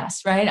with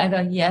gas, right? I go,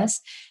 yes.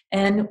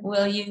 And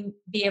will you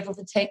be able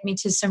to take me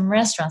to some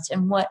restaurants?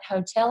 And what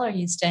hotel are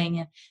you staying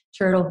in?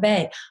 Turtle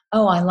Bay.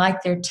 Oh, I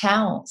like their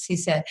towels, he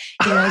said.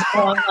 So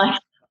I'm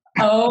like,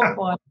 oh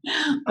boy,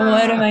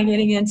 what am I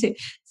getting into?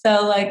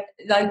 So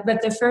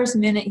but the first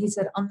minute he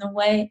said, on the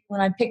way, when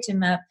I picked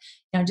him up,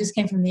 I just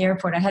came from the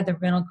airport, I had the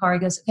rental car. He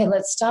goes, okay,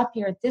 let's stop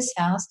here at this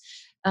house,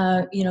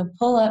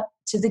 pull up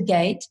to the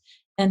gate.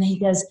 And he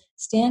goes,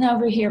 stand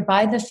over here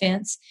by the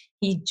fence.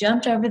 He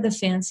jumped over the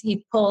fence.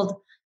 He pulled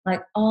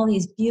like all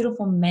these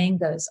beautiful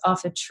mangoes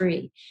off a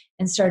tree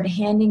and started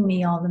handing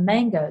me all the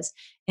mangoes.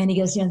 And he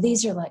goes,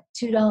 these are like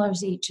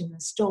 $2 each in the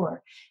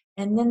store.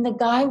 And then the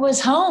guy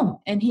was home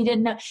and he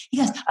didn't know. He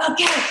goes,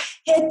 okay,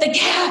 hit the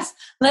gas.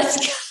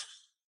 Let's go.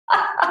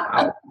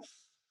 Wow.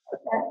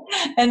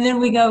 And then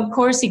we go, of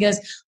course, he goes,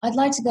 I'd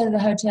like to go to the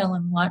hotel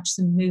and watch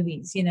some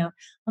movies,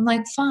 I'm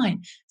like,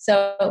 fine.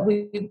 So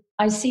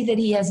I see that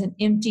he has an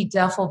empty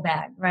duffel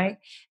bag, right?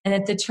 And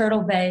at the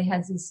Turtle Bay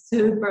has these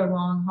super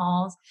long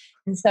halls.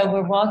 And so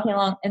we're walking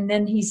along and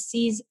then he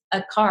sees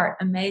a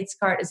maid's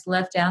cart is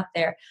left out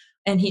there.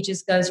 And he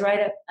just goes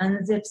right up,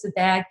 unzips the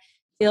bag,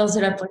 fills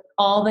it up with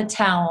all the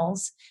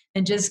towels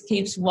and just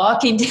keeps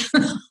walking down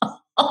the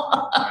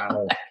hall.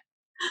 Wow.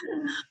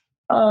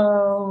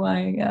 Oh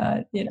my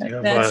God.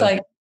 That's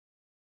like.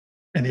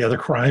 Any other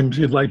crimes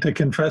you'd like to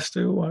confess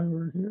to while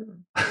we're here?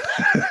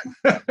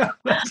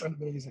 That's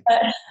amazing.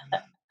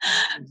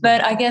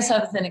 But I guess I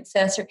was an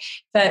accessory.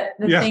 But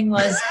the thing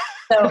was,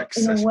 so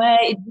in a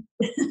way,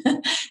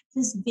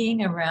 just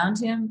being around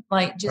him,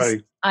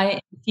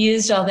 I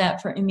infused all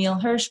that for Emile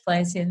Hirsch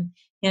plays in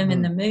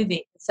the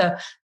movie. So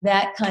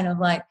that kind of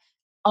like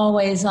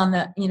always on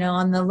the,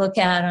 on the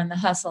lookout, on the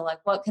hustle, like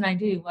what can I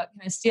do? What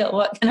can I steal?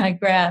 What can I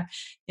grab?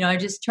 I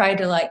just tried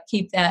to like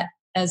keep that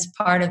as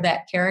part of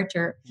that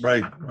character.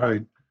 Right.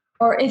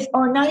 Or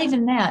not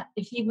even that.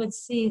 If he would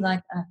see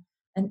like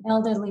an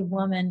elderly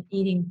woman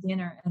eating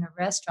dinner in a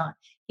restaurant,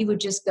 he would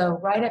just go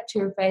right up to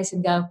her face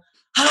and go,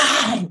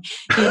 hi,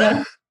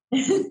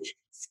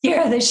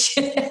 scare the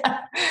shit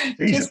out.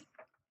 Just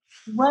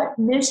what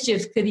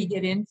mischief could he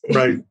get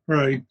into?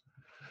 Right.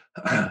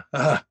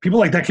 People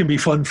like that can be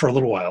fun for a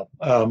little while.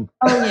 Oh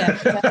yeah,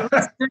 it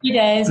was 3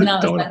 days, and I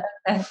was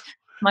like,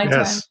 my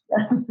time.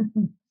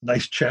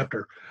 Nice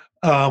chapter.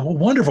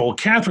 Wonderful. Well,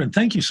 Catherine,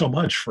 thank you so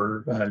much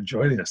for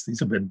joining us. These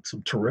have been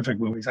some terrific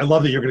movies. I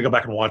love that you're going to go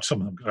back and watch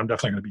some of them because I'm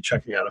definitely going to be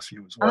checking out a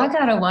few as well. I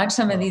got to watch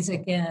some of these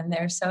again.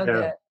 They're so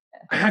good.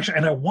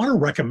 And I want to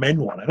recommend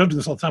one. I don't do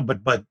this all the time,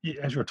 but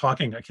as you were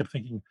talking, I kept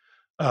thinking,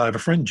 I have a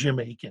friend, Jim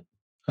Aiken,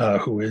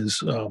 who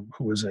was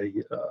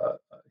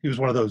he was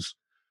one of those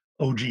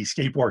OG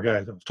skateboard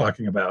guys I was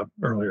talking about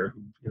earlier,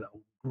 who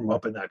grew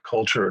up in that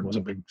culture and was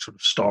a big sort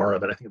of star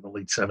of it, I think in the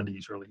late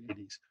 70s, early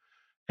 80s.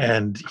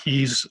 And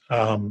he's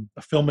a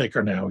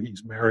filmmaker now.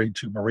 He's married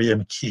to Maria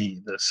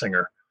McKee, the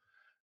singer.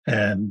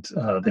 And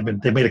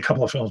they made a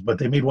couple of films, but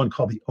they made one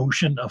called The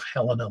Ocean of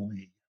Helena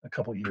Lee a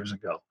couple of years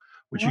ago,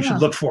 which you should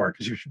look for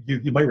because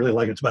you might really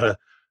like it. It's about a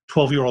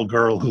 12-year-old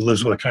girl who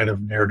lives with a kind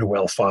of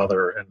ne'er-do-well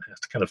father and has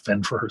to kind of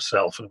fend for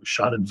herself. And it was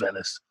shot in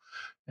Venice.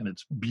 And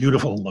it's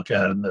beautiful to look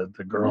at. And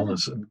the girl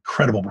is an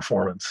incredible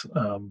performance.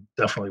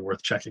 Definitely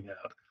worth checking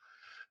out.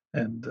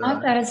 And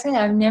I've got to say,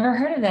 I've never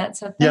heard of that.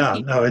 So thank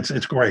you. no,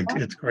 it's great.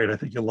 It's great. I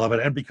think you'll love it.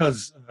 And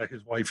because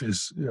his wife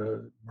is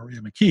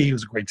Maria McKee,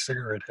 who's a great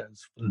singer, it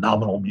has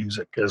phenomenal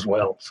music as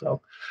well.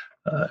 So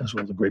as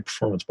well as a great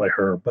performance by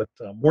her. But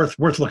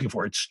worth looking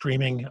for. It's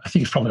streaming. I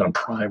think it's probably on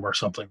Prime or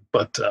something.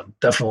 But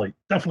definitely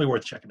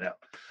worth checking out.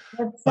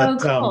 That's so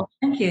cool.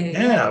 Thank you.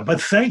 Yeah,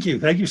 but thank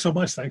you so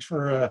much. Thanks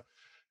for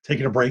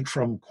taking a break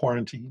from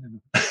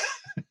quarantine.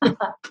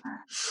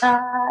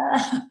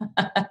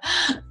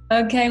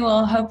 Okay,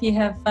 well, hope you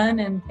have fun,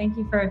 and thank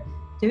you for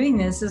doing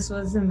this. This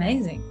was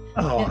amazing.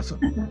 Oh,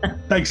 awesome.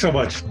 Thanks so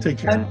much. Take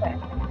care. Okay.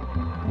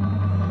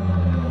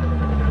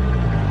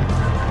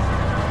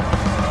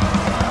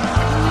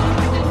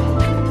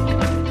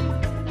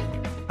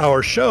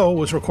 Our show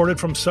was recorded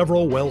from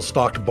several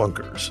well-stocked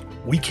bunkers.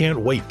 We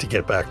can't wait to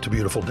get back to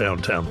beautiful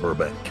downtown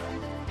Burbank.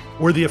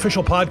 We're the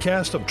official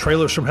podcast of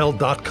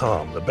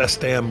trailersfromhell.com, the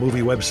best damn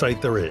movie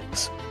website there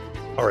is.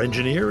 Our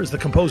engineer is the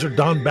composer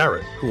Don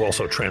Barrett, who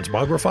also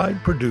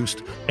transmogrified,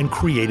 produced, and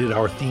created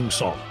our theme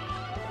song.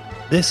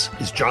 This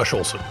is Josh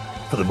Olson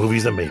for The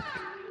Movies That Made Me.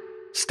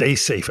 Stay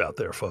safe out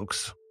there,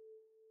 folks.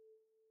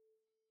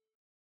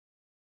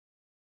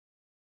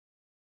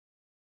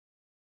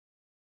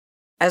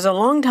 As a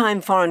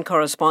longtime foreign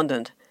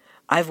correspondent,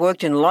 I've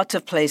worked in lots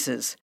of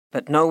places,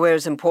 but nowhere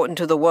as important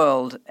to the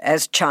world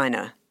as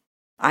China.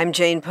 I'm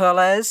Jane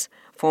Perlez,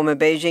 former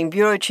Beijing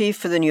bureau chief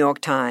for the New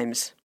York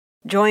Times.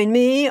 Join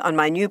me on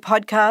my new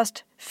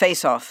podcast,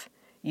 Face Off,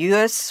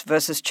 U.S.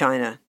 versus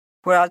China,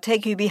 where I'll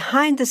take you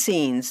behind the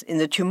scenes in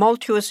the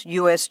tumultuous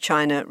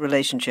U.S.-China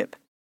relationship.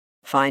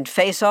 Find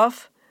Face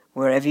Off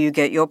wherever you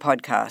get your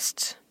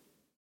podcasts.